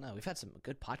did? I don't know. We've had some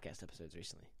good podcast episodes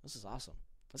recently. This is awesome.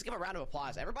 Let's give a round of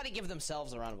applause. Everybody give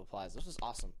themselves a round of applause. This was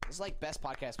awesome. This is like best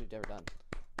podcast we've ever done.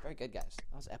 Very good, guys.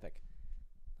 That was epic.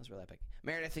 That was really epic.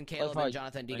 Meredith and Caleb and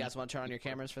Jonathan, do you guys want to turn on your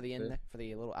cameras for the end, for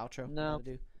the little outro? No. To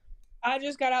do? I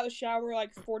just got out of the shower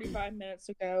like 45 minutes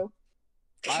ago.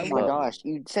 oh my gosh,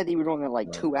 you said you were doing it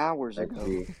like 2 hours ago.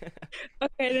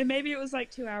 Okay, then maybe it was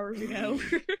like 2 hours ago.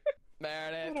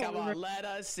 Meredith, come on. Let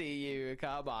us see you.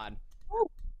 Come on.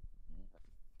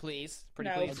 Please. Pretty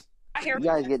No. please. I hear You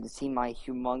guys get to see my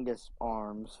humongous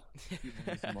arms.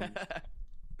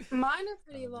 Mine are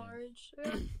pretty large.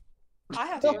 I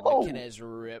have Dude, to. Lincoln is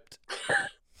ripped.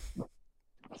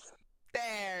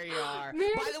 There you are.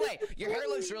 By the way, your hair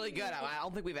looks really good. I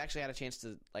don't think we've actually had a chance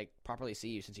to like properly see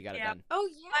you since you got it Yeah. done. Oh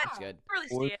It's yeah, good. Really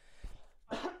see it.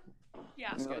 Yeah.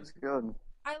 That's good. That's good.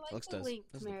 I like Looks the does.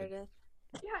 length, Does look good. Meredith.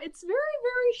 Yeah, it's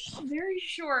very, very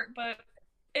short, but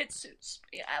it suits.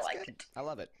 Yeah, I like it. I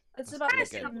love it. It's That's about really the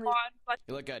good. same On, length. but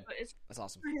You look good. it's That's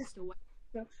awesome. just a way.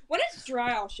 So when it's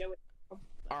dry, I'll show it.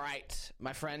 All right,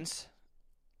 my friends.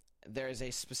 there is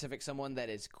a specific someone that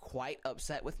is quite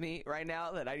upset with me right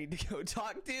now that I need to go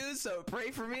talk to, so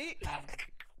pray for me.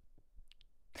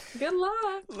 Good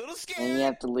luck. A little scared. And you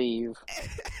have to leave.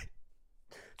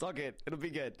 It's all good. It'll be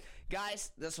good.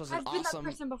 Guys, this was an I've been awesome... that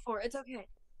person before. It's okay.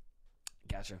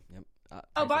 Gotcha. Yep.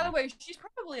 Oh, by the way, she's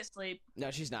probably asleep.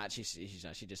 No, she's not. She's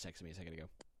not. She just texted me a second ago.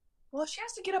 Well, she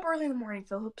has to get up early in the morning,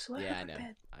 Philip. So let Yeah, her I to know.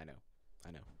 bed. I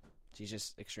know. She's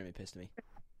just extremely pissed at me.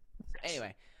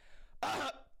 Anyway, I'm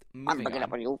moving picking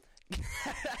up on. on you.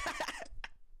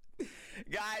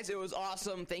 Guys, it was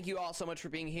awesome. Thank you all so much for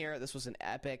being here. This was an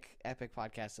epic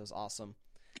podcast. It was awesome.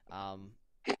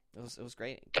 It was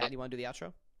great. Kat, you want to do the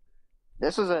outro?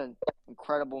 This was an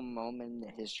incredible moment in the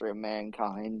history of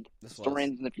mankind.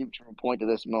 Historians in the future will point to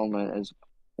this moment as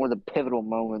one of the pivotal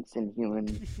moments in human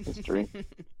history.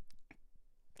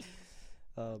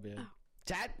 Oh, man.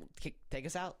 Chad, take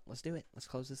us out. Let's do it. Let's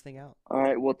close this thing out. All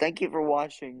right. Well, thank you for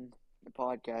watching the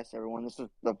podcast, everyone. This is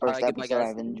the first goodbye, episode guys.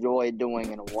 I've enjoyed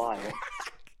doing in a while.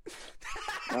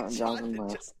 Jonathan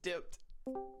left. just dipped.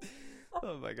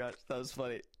 Oh, my gosh. That was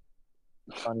funny.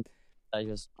 I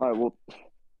just All right. Well,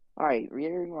 all right.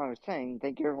 Reiterating what I was saying,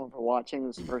 thank you everyone for watching.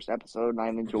 This is the first episode, and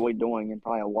I've enjoyed doing in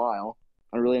probably a while.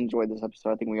 I really enjoyed this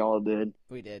episode. I think we all did.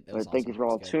 We did. It But was thank you awesome. for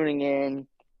all It was good. tuning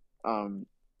in.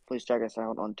 Please check us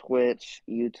out on Twitch,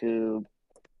 YouTube,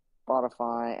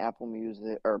 Spotify, Apple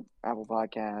Music, or Apple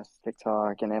Podcasts,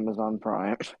 TikTok, and Amazon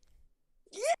Prime.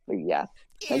 But yeah.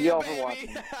 Thank you all for baby.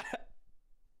 watching.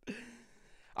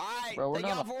 All right. Bro, we're Thank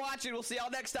you all not- for watching. We'll see y'all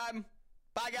next time.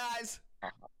 Bye, guys.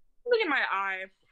 Look at my eye.